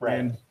 Right.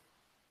 And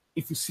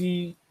if you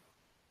see,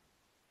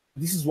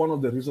 this is one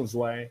of the reasons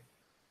why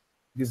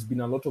there's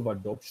been a lot of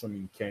adoption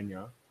in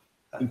Kenya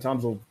in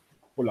terms of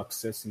people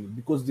accessing it,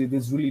 because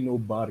there's really no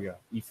barrier.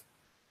 If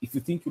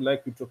you think you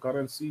like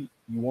cryptocurrency,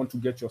 you want to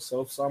get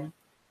yourself some,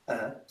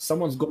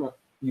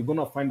 you're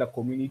gonna find a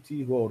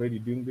community who are already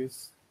doing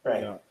this.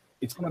 Right. Yeah,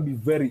 it's gonna be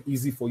very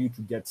easy for you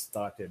to get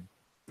started.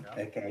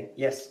 Yeah. Okay.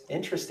 Yes.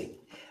 Interesting.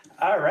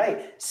 All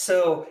right.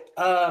 So,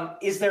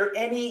 is there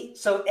any?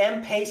 So,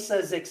 M-Pesa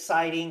is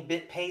exciting.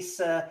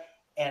 BitPesa,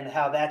 and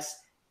how that's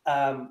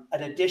an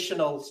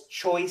additional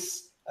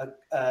choice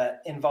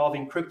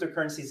involving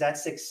cryptocurrencies.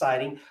 That's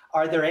exciting.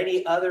 Are there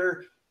any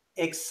other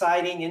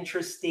exciting,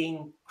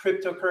 interesting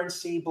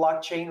cryptocurrency,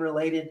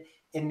 blockchain-related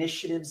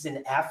initiatives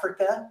in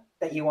Africa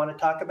that you want to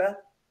talk about?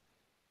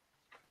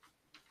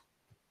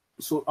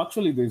 So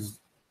actually,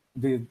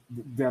 there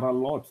are a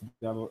lot.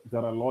 There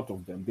are a lot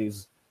of them.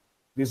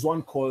 There's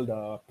one called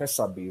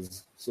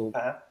Pesabase. So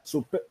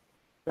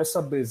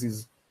Pesabase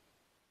is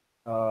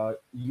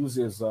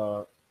uses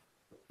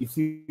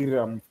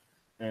Ethereum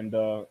and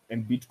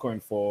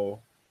Bitcoin for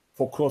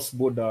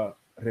cross-border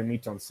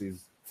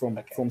remittances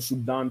from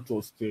Sudan to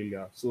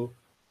Australia. So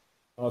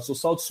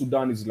South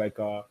Sudan is like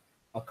a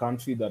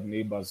country that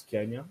neighbors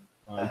Kenya.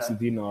 It's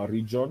within our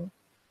region,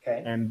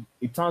 and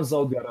it turns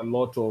out there are a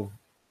lot of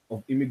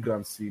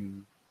immigrants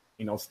in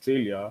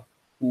Australia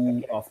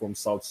who are from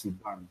South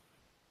Sudan.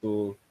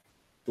 So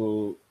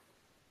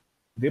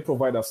they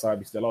provide a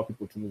service. They allow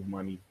people to move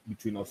money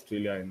between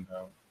Australia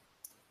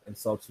and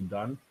South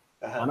Sudan.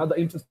 Another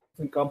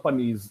interesting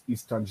company is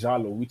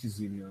Tanjalo, which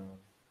is in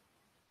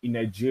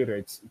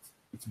Nigeria.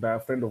 It's by a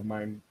friend of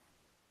mine,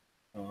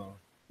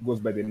 goes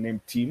by the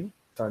name Tim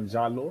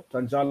Tanjalo.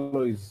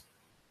 Tanjalo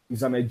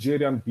is a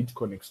Nigerian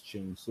Bitcoin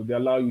exchange. So they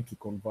allow you to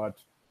convert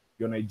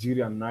your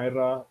Nigerian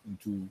Naira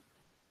into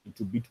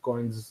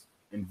Bitcoins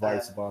and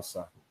vice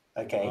versa.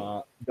 Okay.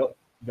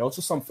 There are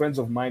also some friends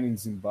of mine in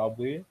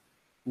Zimbabwe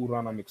who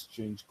run an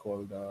exchange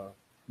called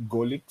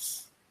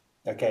Golix.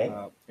 Okay.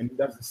 And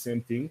that's the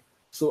same thing.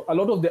 So a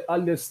lot of the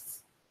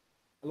earliest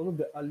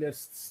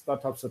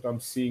startups that I'm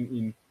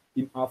seeing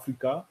in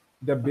Africa,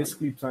 they're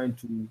basically trying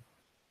to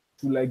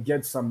like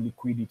get some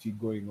liquidity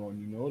going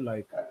on,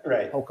 like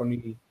how can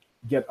we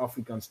get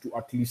Africans to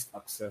at least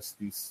access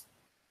these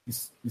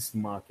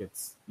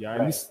markets? Yeah,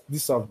 and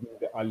these are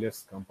the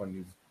earliest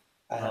companies.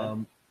 I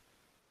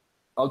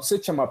would say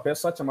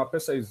ChamaPesa.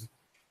 ChamaPesa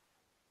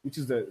which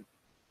is the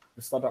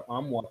startup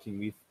I'm working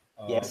with.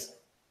 Yes.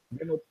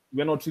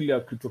 We're not really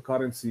a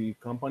cryptocurrency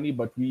company,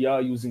 but we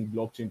are using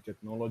blockchain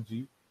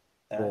technology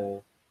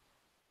for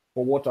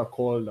what are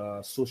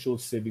called social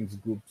savings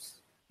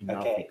groups in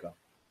Africa.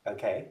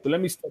 Okay. So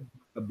let me stop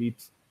a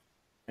bit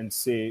and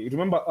say,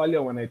 remember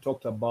earlier when I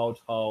talked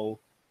about how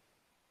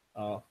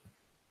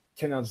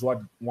Kenyans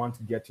want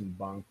to get in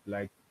bank,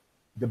 like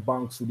the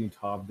banks wouldn't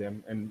have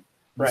them, and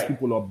these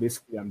people are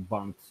basically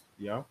unbanked.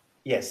 Yeah.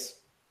 Yes.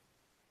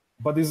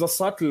 But there's a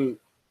subtle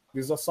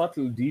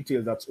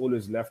detail that's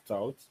always left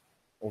out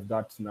of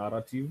that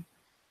narrative,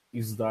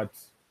 is that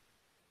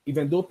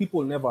even though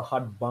people never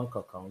had bank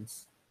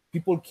accounts,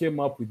 people came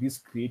up with this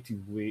creative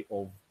way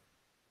of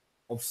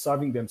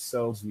serving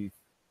themselves with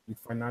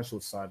financial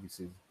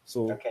services.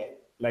 So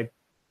like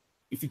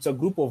if it's a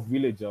group of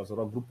villagers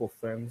or a group of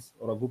friends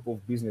or a group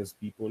of business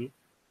people,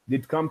 they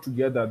come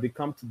together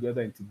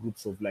into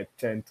groups of like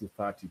 10 to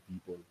 30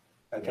 people.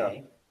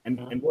 Okay.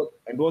 Yeah? And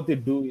what they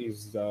do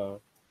is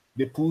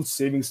they pool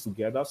savings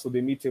together. So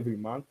they meet every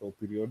month or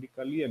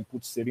periodically and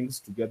put savings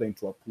together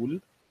into a pool,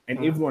 and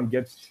everyone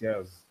gets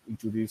shares in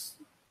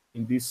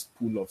this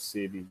pool of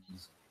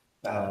savings.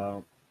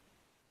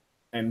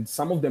 And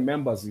some of the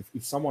members,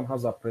 if someone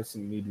has a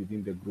pressing need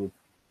within the group,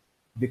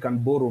 they can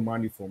borrow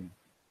money from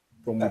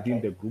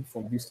within the group,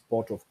 from this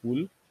pot of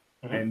pool,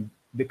 and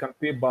they can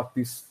pay back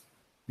this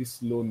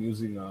loan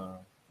using a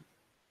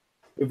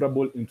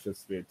favorable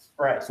interest rates.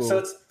 Right. So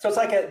it's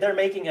like they're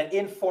making an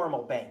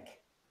informal bank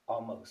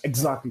almost.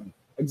 Exactly,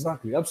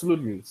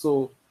 absolutely.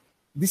 So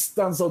this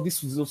turns out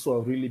this is also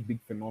a really big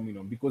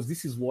phenomenon, because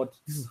this is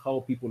how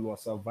people were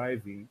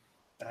surviving,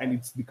 and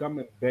it's become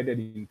embedded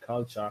in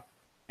culture.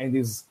 And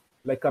there's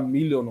like a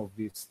million of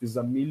this. There's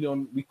a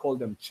million, we call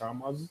them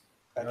chamas.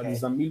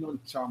 There's a million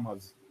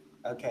chamas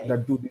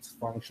that do these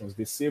functions.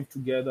 They save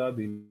together,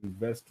 they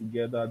invest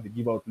together, they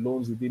give out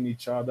loans within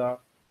each other.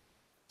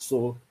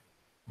 So,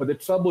 but the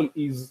trouble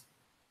is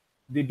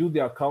they do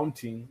the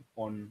accounting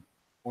on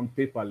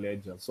paper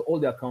ledgers. So all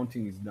the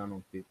accounting is done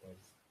on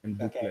papers and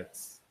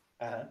booklets.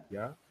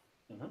 Yeah.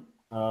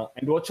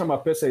 And what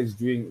ChamaPesa is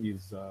doing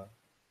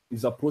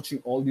is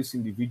approaching all these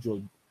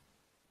individual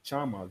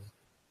chamas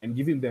and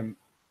giving them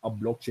a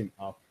blockchain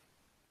app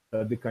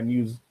that they can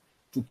use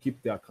to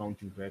keep their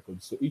accounting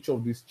records. So each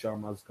of these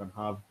chamas can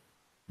have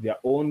their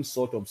own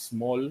sort of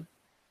small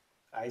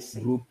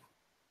group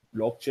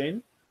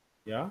blockchain,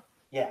 yeah,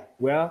 Yeah.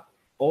 where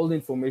all the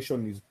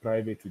information is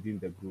private within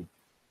the group.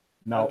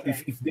 Now,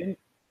 Okay.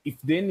 if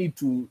they need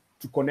to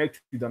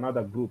connect with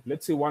another group,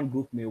 let's say one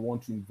group may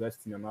want to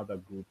invest in another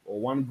group, or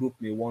one group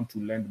may want to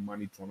lend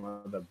money to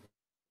another group,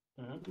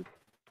 Mm-hmm.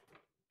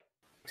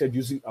 instead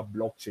using a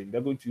blockchain,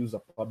 they're going to use a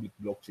public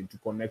blockchain to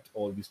connect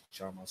all these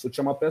Chama. So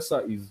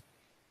ChamaPesa is,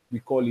 we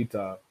call it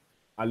a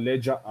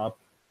ledger app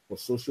for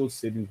social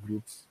savings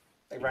groups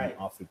in Right.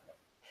 Africa.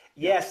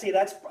 Yeah. Yeah, see,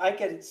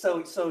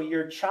 so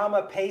your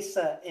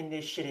ChamaPesa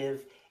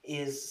initiative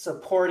is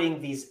supporting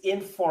these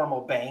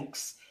informal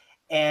banks,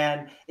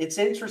 and it's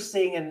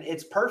interesting and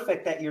it's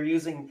perfect that you're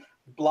using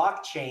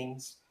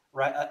blockchains,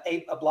 right?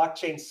 A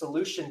blockchain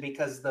solution,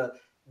 because the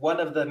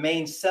one of the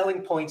main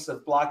selling points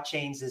of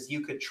blockchains is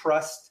you could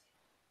trust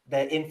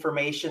that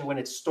information when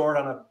it's stored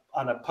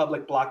on a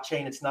public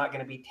blockchain. It's not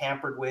going to be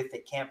tampered with.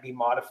 It can't be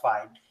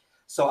modified.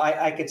 So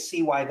I could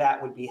see why that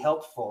would be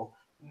helpful,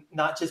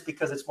 not just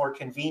because it's more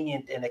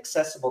convenient and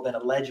accessible than a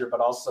ledger,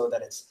 but also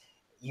that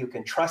you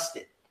can trust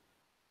it.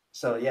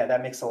 So yeah,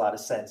 that makes a lot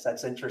of sense.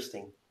 That's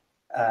interesting.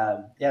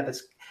 Yeah,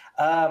 that's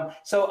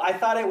so I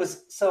thought it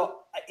was so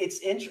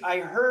I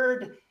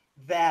heard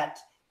that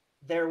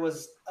there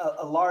was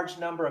a large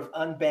number of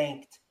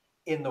unbanked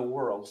in the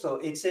world. So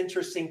it's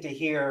interesting to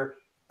hear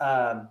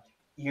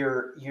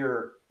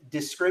your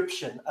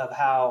description of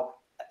how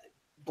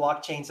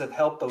blockchains have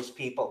helped those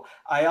people.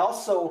 I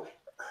also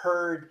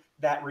heard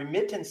that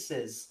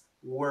remittances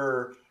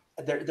were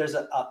there's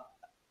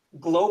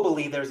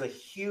globally there's a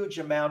huge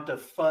amount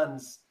of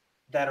funds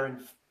that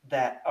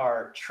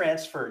are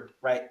transferred,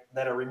 right,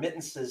 that are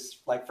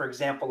remittances, like for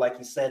example, like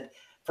you said,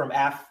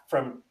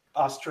 from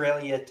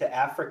Australia to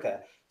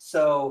Africa.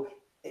 So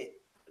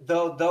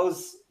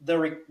those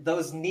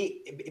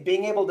need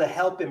being able to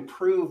help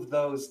improve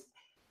those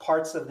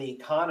parts of the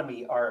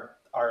economy are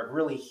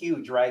really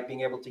huge, right?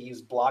 Being able to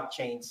use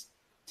blockchains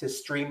to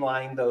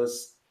streamline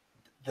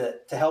to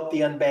help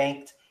the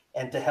unbanked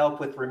and to help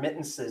with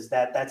remittances,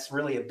 that's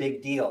really a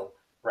big deal,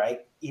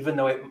 right? Even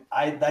though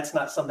that's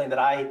not something that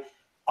I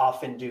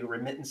often do,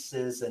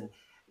 remittances and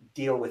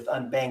deal with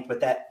unbanked, but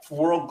that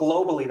world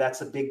globally,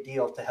 that's a big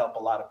deal to help a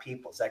lot of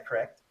people. Is that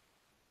correct?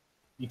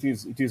 It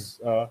is. It is.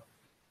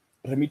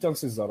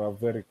 Remittances are a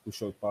very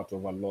crucial part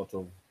of a lot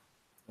of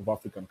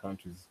African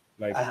countries.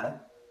 Uh-huh.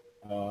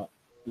 Uh,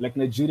 like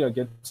Nigeria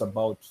gets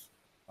about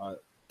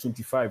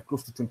 25,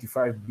 close to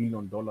 $25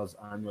 billion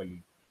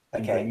annually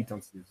in Okay.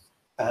 remittances.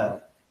 Uh-huh.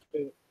 Uh,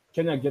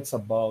 Kenya gets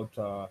about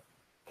 $3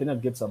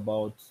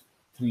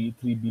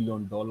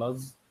 billion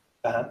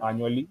Uh-huh.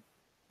 annually,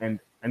 and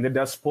the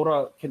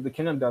diaspora, the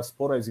Kenyan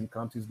diaspora is in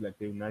countries like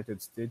the United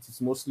States.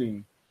 It's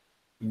mostly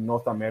in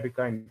North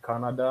America, in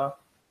Canada,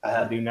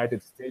 Uh-huh. the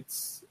United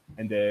States,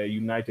 and the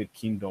United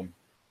Kingdom.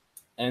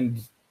 And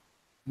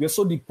we're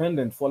so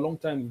dependent, for a long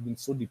time, we've been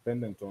so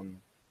dependent on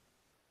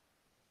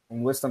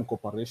Western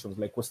corporations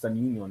like Western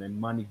Union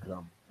and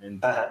MoneyGram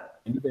Uh-huh.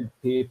 and even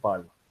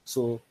PayPal.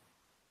 So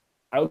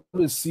I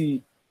always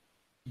see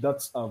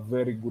that's a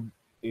very good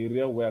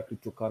area where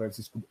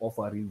cryptocurrencies could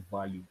offer real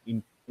value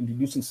in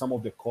reducing some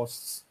of the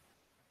costs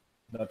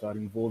that are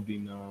involved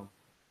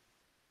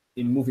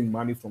in moving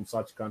money from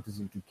such countries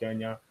into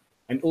Kenya,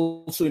 and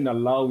also in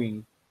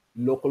allowing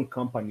local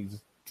companies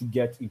to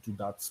get into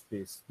that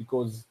space.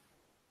 Because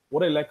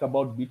what I like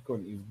about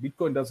Bitcoin is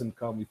Bitcoin doesn't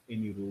come with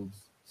any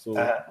rules. So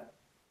Uh-huh.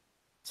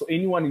 so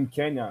anyone in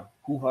Kenya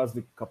who has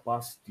the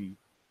capacity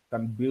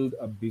can build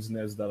a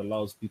business that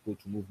allows people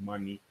to move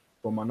money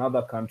from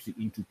another country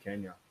into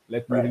Kenya.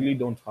 Like we Right. really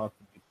don't have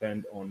to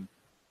depend on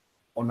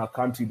a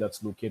country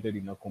that's located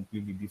in a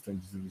completely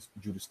different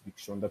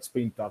jurisdiction, that's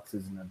paying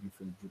taxes in a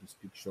different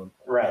jurisdiction.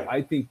 Right.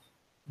 I think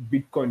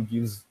Bitcoin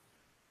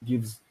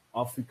gives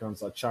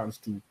Africans a chance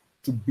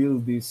to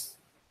build these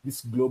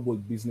global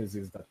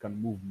businesses that can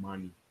move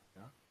money.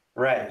 Yeah?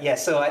 Right. Yeah.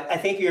 So I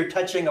think you're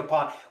touching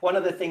upon one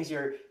of the things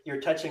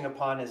you're touching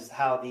upon is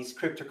how these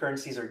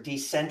cryptocurrencies are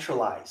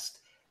decentralized.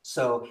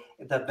 So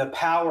the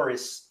power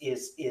is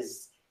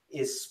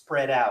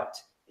spread out,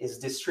 is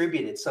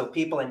distributed. So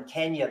people in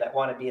Kenya that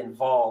want to be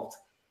involved,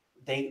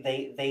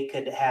 they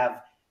could have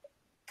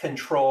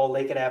control,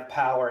 they could have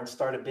power and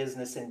start a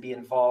business and be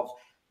involved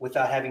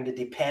without having to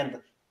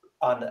depend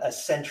on a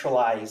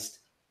centralized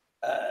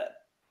uh,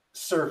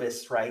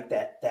 service, right?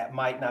 That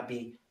might not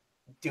be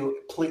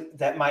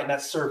that might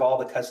not serve all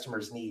the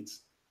customers' needs.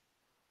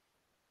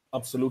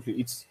 Absolutely.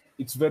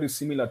 It's very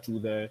similar to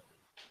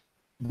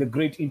the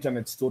great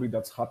internet story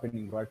that's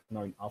happening right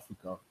now in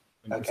Africa,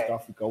 in East Okay.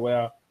 Africa,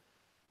 where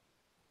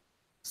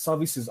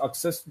services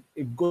access,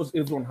 because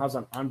everyone has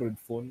an Android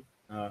phone,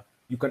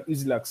 you can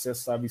easily access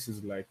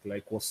services like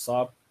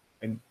WhatsApp,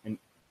 and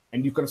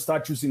you can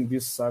start using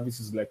these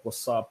services like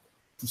WhatsApp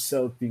to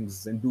sell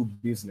things and do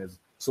business.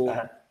 So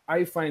Uh-huh.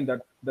 I find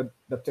that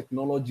the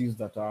technologies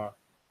that are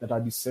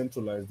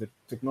decentralized, the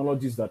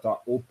technologies that are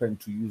open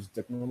to use,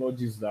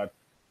 technologies that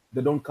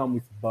they don't come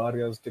with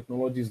barriers,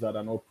 technologies that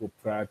are not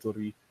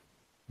proprietary,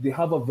 they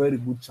have a very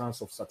good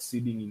chance of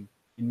succeeding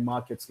in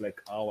markets like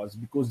ours,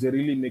 because they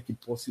really make it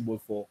possible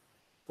for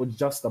for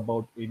just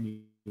about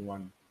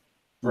anyone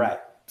Right.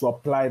 to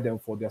apply them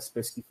for their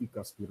specific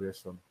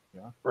aspiration.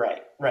 Yeah.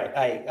 Right.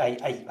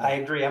 I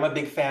agree. I'm a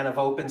big fan of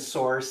open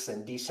source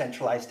and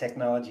decentralized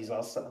technologies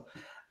also.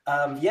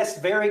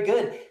 Yes, very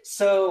good.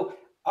 So,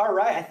 all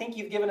right, I think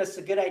you've given us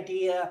a good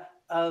idea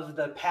of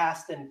the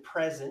past and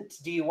present.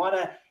 Do you want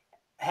to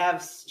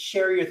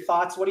share your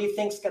thoughts? What do you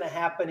think is going to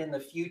happen in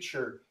the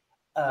future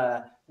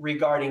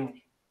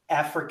regarding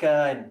Africa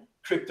and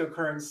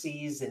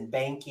cryptocurrencies and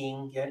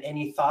banking?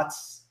 Any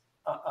thoughts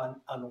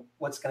on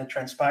what's going to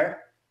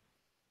transpire?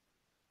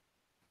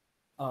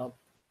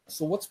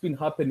 So what's been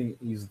happening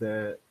is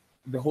the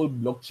whole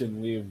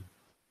blockchain wave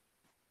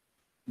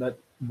that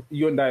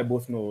you and I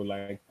both know,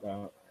 like,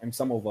 and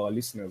some of our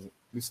listeners,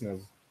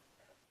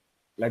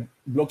 like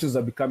blockchains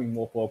are becoming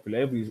more popular.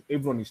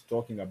 Everyone is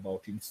talking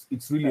about it.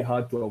 It's really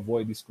hard to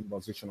avoid this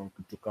conversation on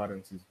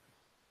cryptocurrencies,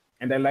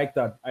 and I like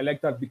that. I like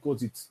that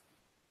because it's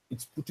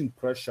putting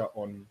pressure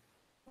on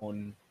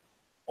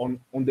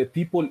the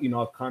people in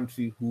our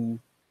country who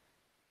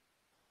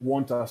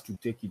want us to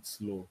take it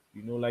slow.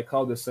 You know, like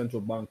how the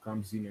central bank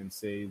comes in and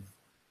says,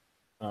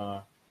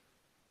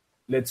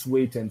 let's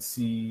wait and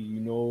see, you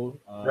know,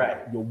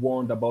 you're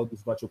warned about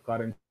these virtual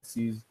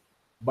currencies.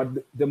 But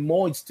the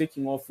more it's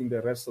taking off in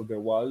the rest of the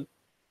world,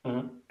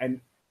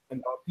 and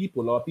our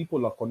people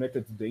are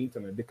connected to the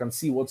internet. They can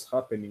see what's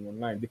happening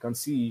online. They can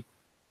see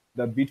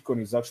that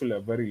Bitcoin is actually a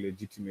very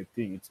legitimate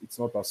thing. It's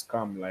not a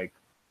scam like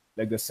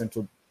the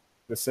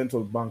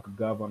central bank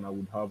governor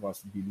would have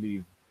us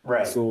believe.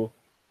 Right. So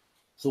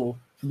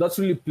that's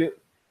really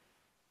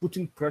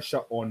putting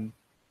pressure on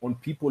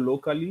people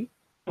locally,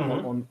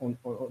 on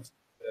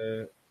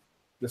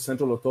the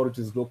central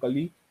authorities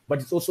locally, but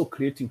it's also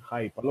creating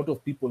hype. A lot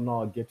of people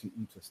now are getting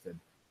interested.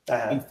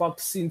 In fact,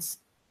 since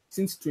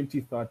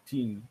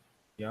 2013,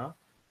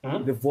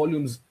 the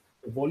volumes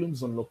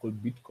on local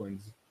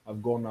Bitcoins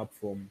have gone up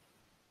from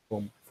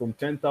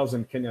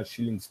 10,000 Kenya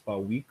shillings per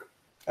week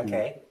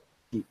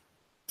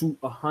to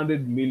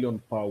 100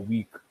 million per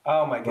week.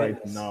 Oh my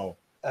goodness. Right now.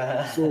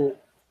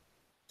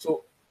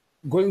 So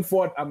going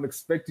forward, I'm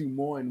expecting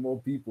more and more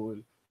people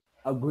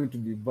are going to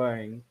be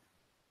buying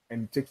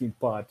and taking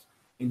part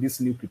in this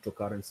new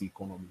cryptocurrency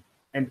economy.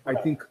 And I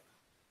think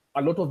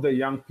a lot of the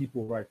young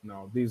people right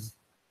now,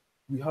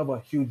 we have a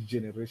huge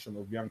generation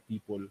of young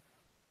people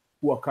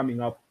who are coming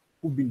up,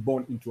 who've been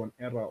born into an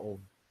era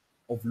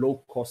of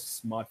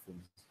low-cost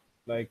smartphones.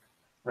 Like,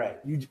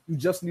 you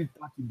just need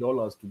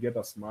 $30 to get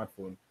a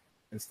smartphone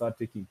and start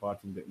taking part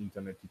in the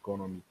internet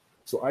economy.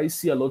 So I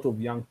see a lot of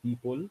young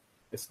people,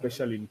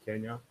 especially in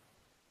Kenya,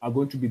 are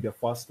going to be the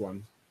first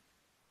ones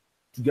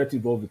to get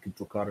involved with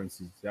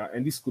cryptocurrencies. Yeah,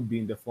 and this could be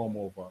in the form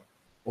of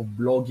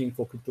blogging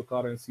for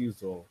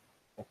cryptocurrencies, or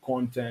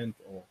content,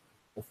 or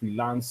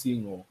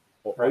freelancing,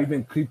 or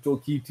even crypto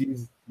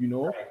kitties. You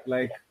know,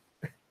 like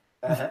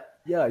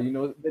yeah, you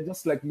know, they're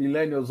just like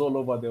millennials all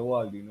over the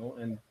world. You know,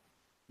 and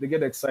they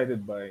get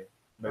excited by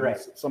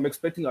this. So I'm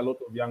expecting a lot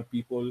of young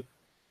people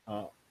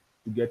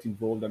to get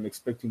involved. I'm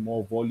expecting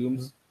more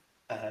volumes.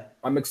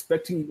 I'm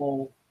expecting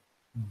more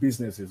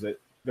businesses. There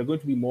are going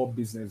to be more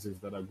businesses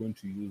that are going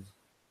to use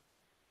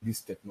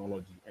this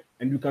technology,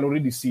 and you can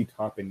already see it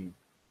happening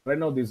right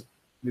now.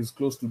 There's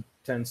close to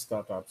 10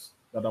 startups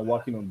that are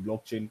working on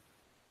blockchain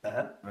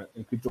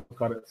and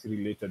cryptocurrency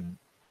related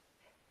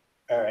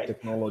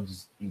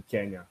technologies in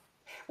Kenya.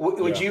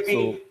 Would you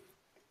be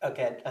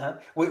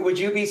Would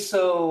you be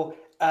so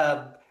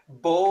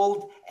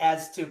bold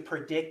as to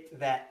predict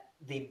that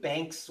the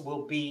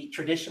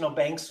traditional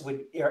banks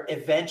are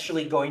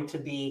eventually going to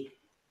be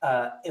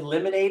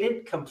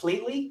eliminated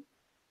completely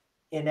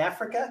in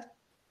Africa?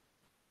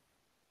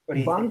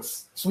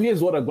 Banks. So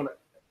here's what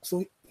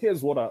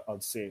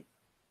I'll say.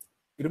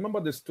 You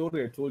remember the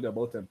story I told you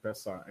about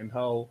M-Pesa and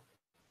how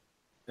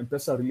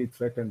M-Pesa really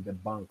threatened the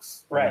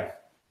banks? Right.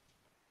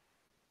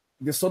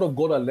 They sort of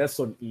got a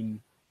lesson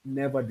in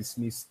never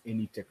dismiss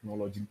any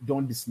technology.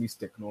 Don't dismiss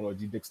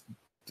technology.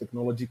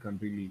 Technology can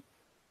really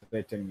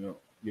threaten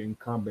your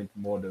incumbent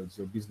models,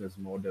 your business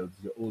models,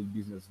 your old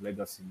business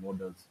legacy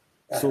models.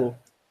 So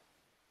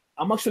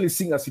I'm actually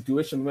seeing a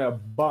situation where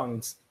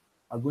banks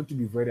are going to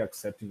be very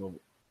accepting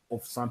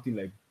of something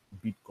like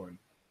Bitcoin.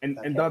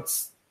 And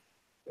that's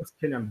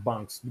Kenyan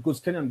banks,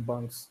 because Kenyan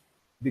banks,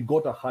 they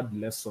got a hard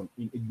lesson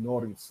in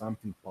ignoring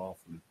something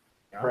powerful.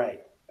 Yeah?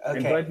 Right. Okay.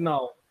 And right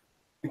now,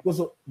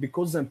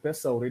 because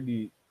M-Pesa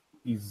already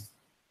is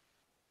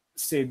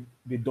said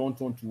they don't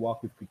want to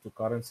work with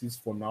cryptocurrencies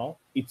for now,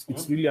 it's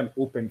really an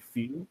open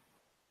field.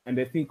 And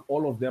I think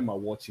all of them are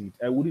watching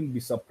it. I wouldn't be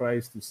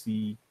surprised to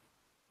see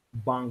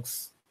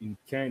banks in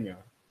Kenya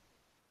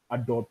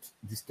adopt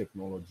this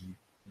technology.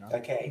 Yeah?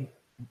 Okay.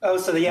 Oh,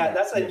 so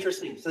that's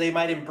interesting. So they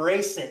might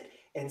embrace it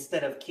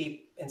instead of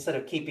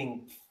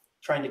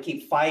trying to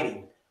keep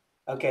fighting.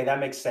 Okay, that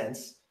makes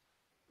sense.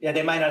 Yeah,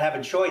 they might not have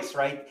a choice,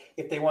 right?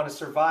 If they want to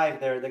survive,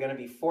 they're going to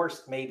be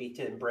forced maybe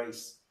to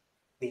embrace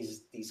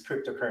these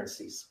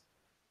cryptocurrencies.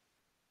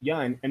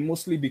 Yeah, and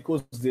mostly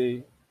because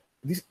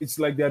it's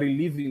like they're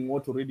reliving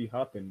what already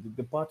happened.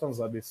 The patterns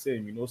are the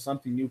same. You know,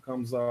 something new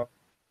comes up,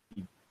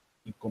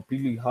 it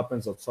completely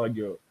happens outside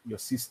your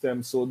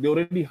system. So they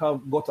already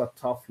have got a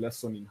tough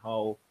lesson in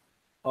how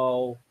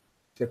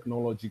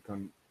technology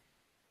can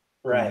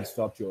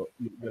disrupt your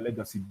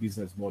legacy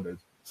business models.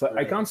 So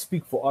I can't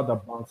speak for other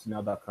banks in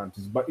other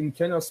countries, but in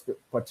Kenya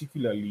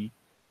particularly,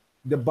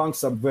 the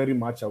banks are very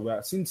much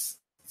aware. Since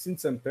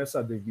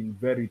M-Pesa, they've been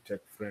very tech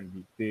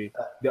friendly.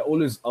 They're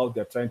always out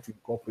there trying to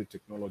incorporate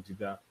technology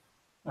there.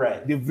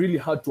 They've really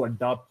had to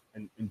adapt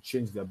and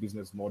change their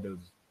business models.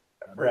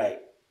 Right.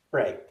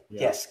 Yeah.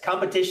 Yes,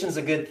 competition's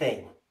a good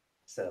thing.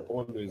 So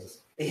always.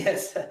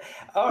 Yes.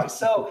 All right.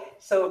 So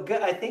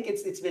good. I think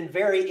it's been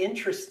very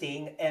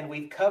interesting, and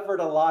we've covered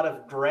a lot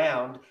of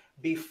ground.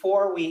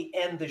 Before we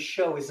end the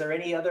show, is there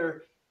any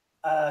other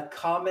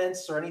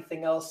comments or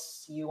anything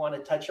else you want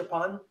to touch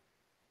upon?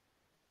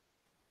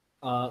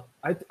 I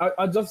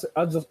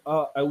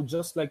would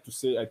just like to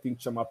say I think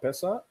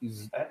ChamaPesa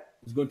is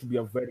going to be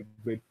a very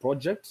great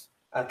project.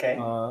 Okay.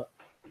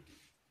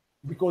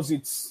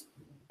 Because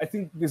I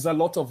think there's a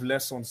lot of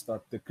lessons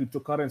that the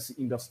cryptocurrency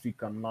industry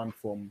can learn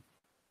from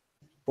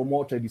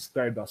what I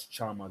described as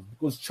chamas,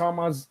 because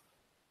chamas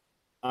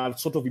are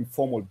sort of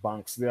informal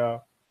banks.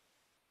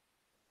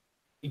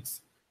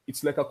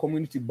 It's like a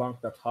community bank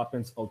that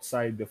happens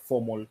outside the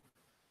formal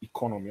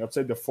economy,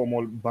 outside the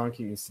formal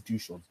banking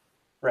institutions.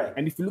 Right.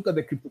 And if you look at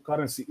the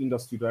cryptocurrency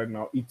industry right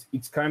now,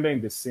 it's kind of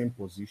in the same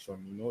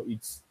position. You know,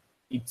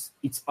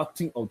 it's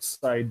acting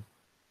outside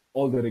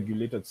all the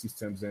regulated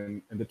systems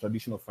and the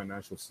traditional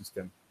financial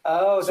system.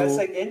 Oh, that's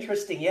like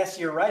interesting. Yes,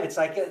 you're right. It's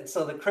like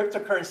so the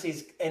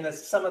cryptocurrencies and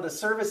some of the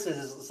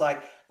services is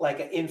like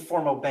an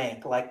informal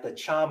bank, like the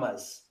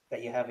chamas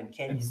that you have in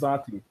Kenya.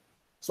 Exactly.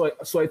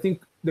 So I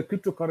think the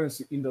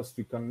cryptocurrency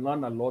industry can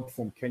learn a lot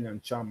from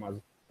Kenyan chamas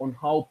on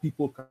how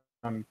people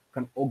can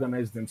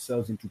organize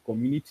themselves into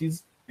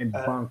communities and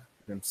bank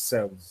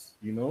themselves.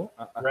 You know,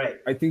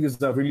 I think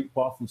it's a really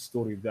powerful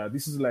story there.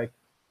 This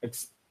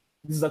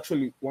is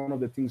actually one of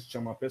the things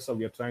ChamaPesa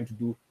we are trying to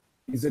do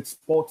is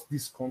export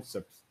this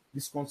concept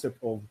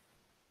of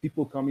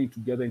people coming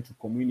together into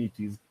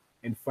communities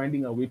and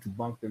finding a way to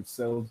bank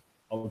themselves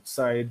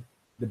outside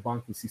the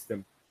banking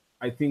system.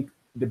 I think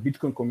the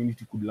Bitcoin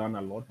community could learn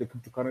a lot. The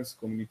cryptocurrency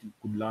community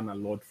could learn a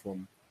lot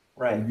from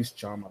this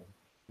chama.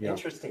 Yeah.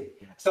 Interesting.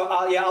 So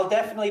I'll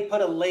definitely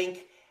put a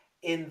link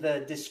in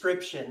the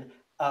description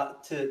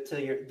to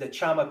the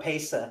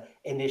ChamaPesa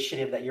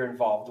initiative that you're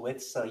involved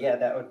with. So yeah,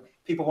 that would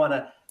people want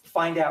to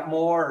find out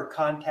more or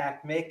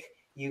contact Mick,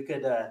 you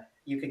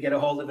could get a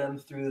hold of him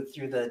through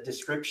the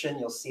description.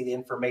 You'll see the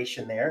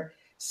information there.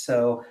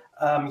 So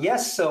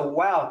yes, so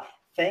wow,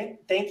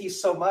 thank you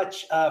so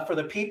much for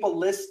the people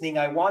listening.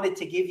 I wanted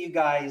to give you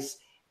guys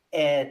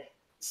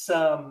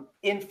some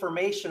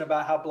information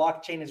about how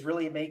blockchain is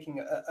really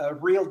making a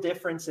real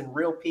difference in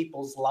real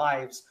people's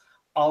lives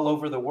all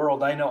over the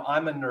world. I know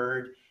I'm a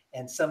nerd,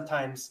 and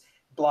sometimes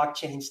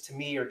blockchains to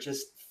me are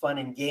just fun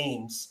and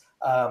games,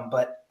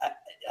 but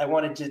I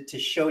wanted to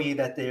show you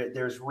that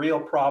there's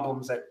real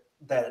problems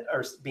that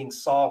are being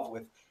solved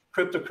with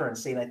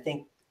cryptocurrency, and I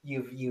think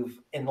you've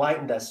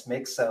enlightened us,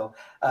 Mick. So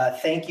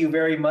thank you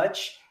very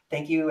much.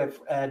 Thank you,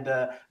 and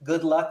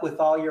good luck with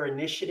all your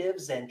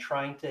initiatives and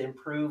trying to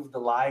improve the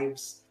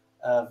lives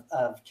of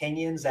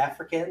Kenyans,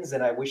 Africans,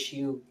 and I wish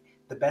you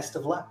the best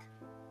of luck.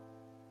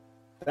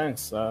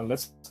 Thanks.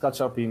 Let's catch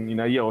up in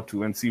a year or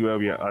two and see where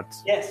we are at.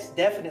 Yes,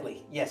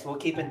 definitely. Yes, we'll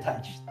keep in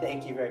touch.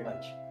 Thank you very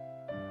much.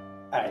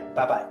 All right.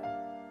 Bye-bye.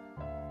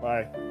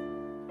 Bye.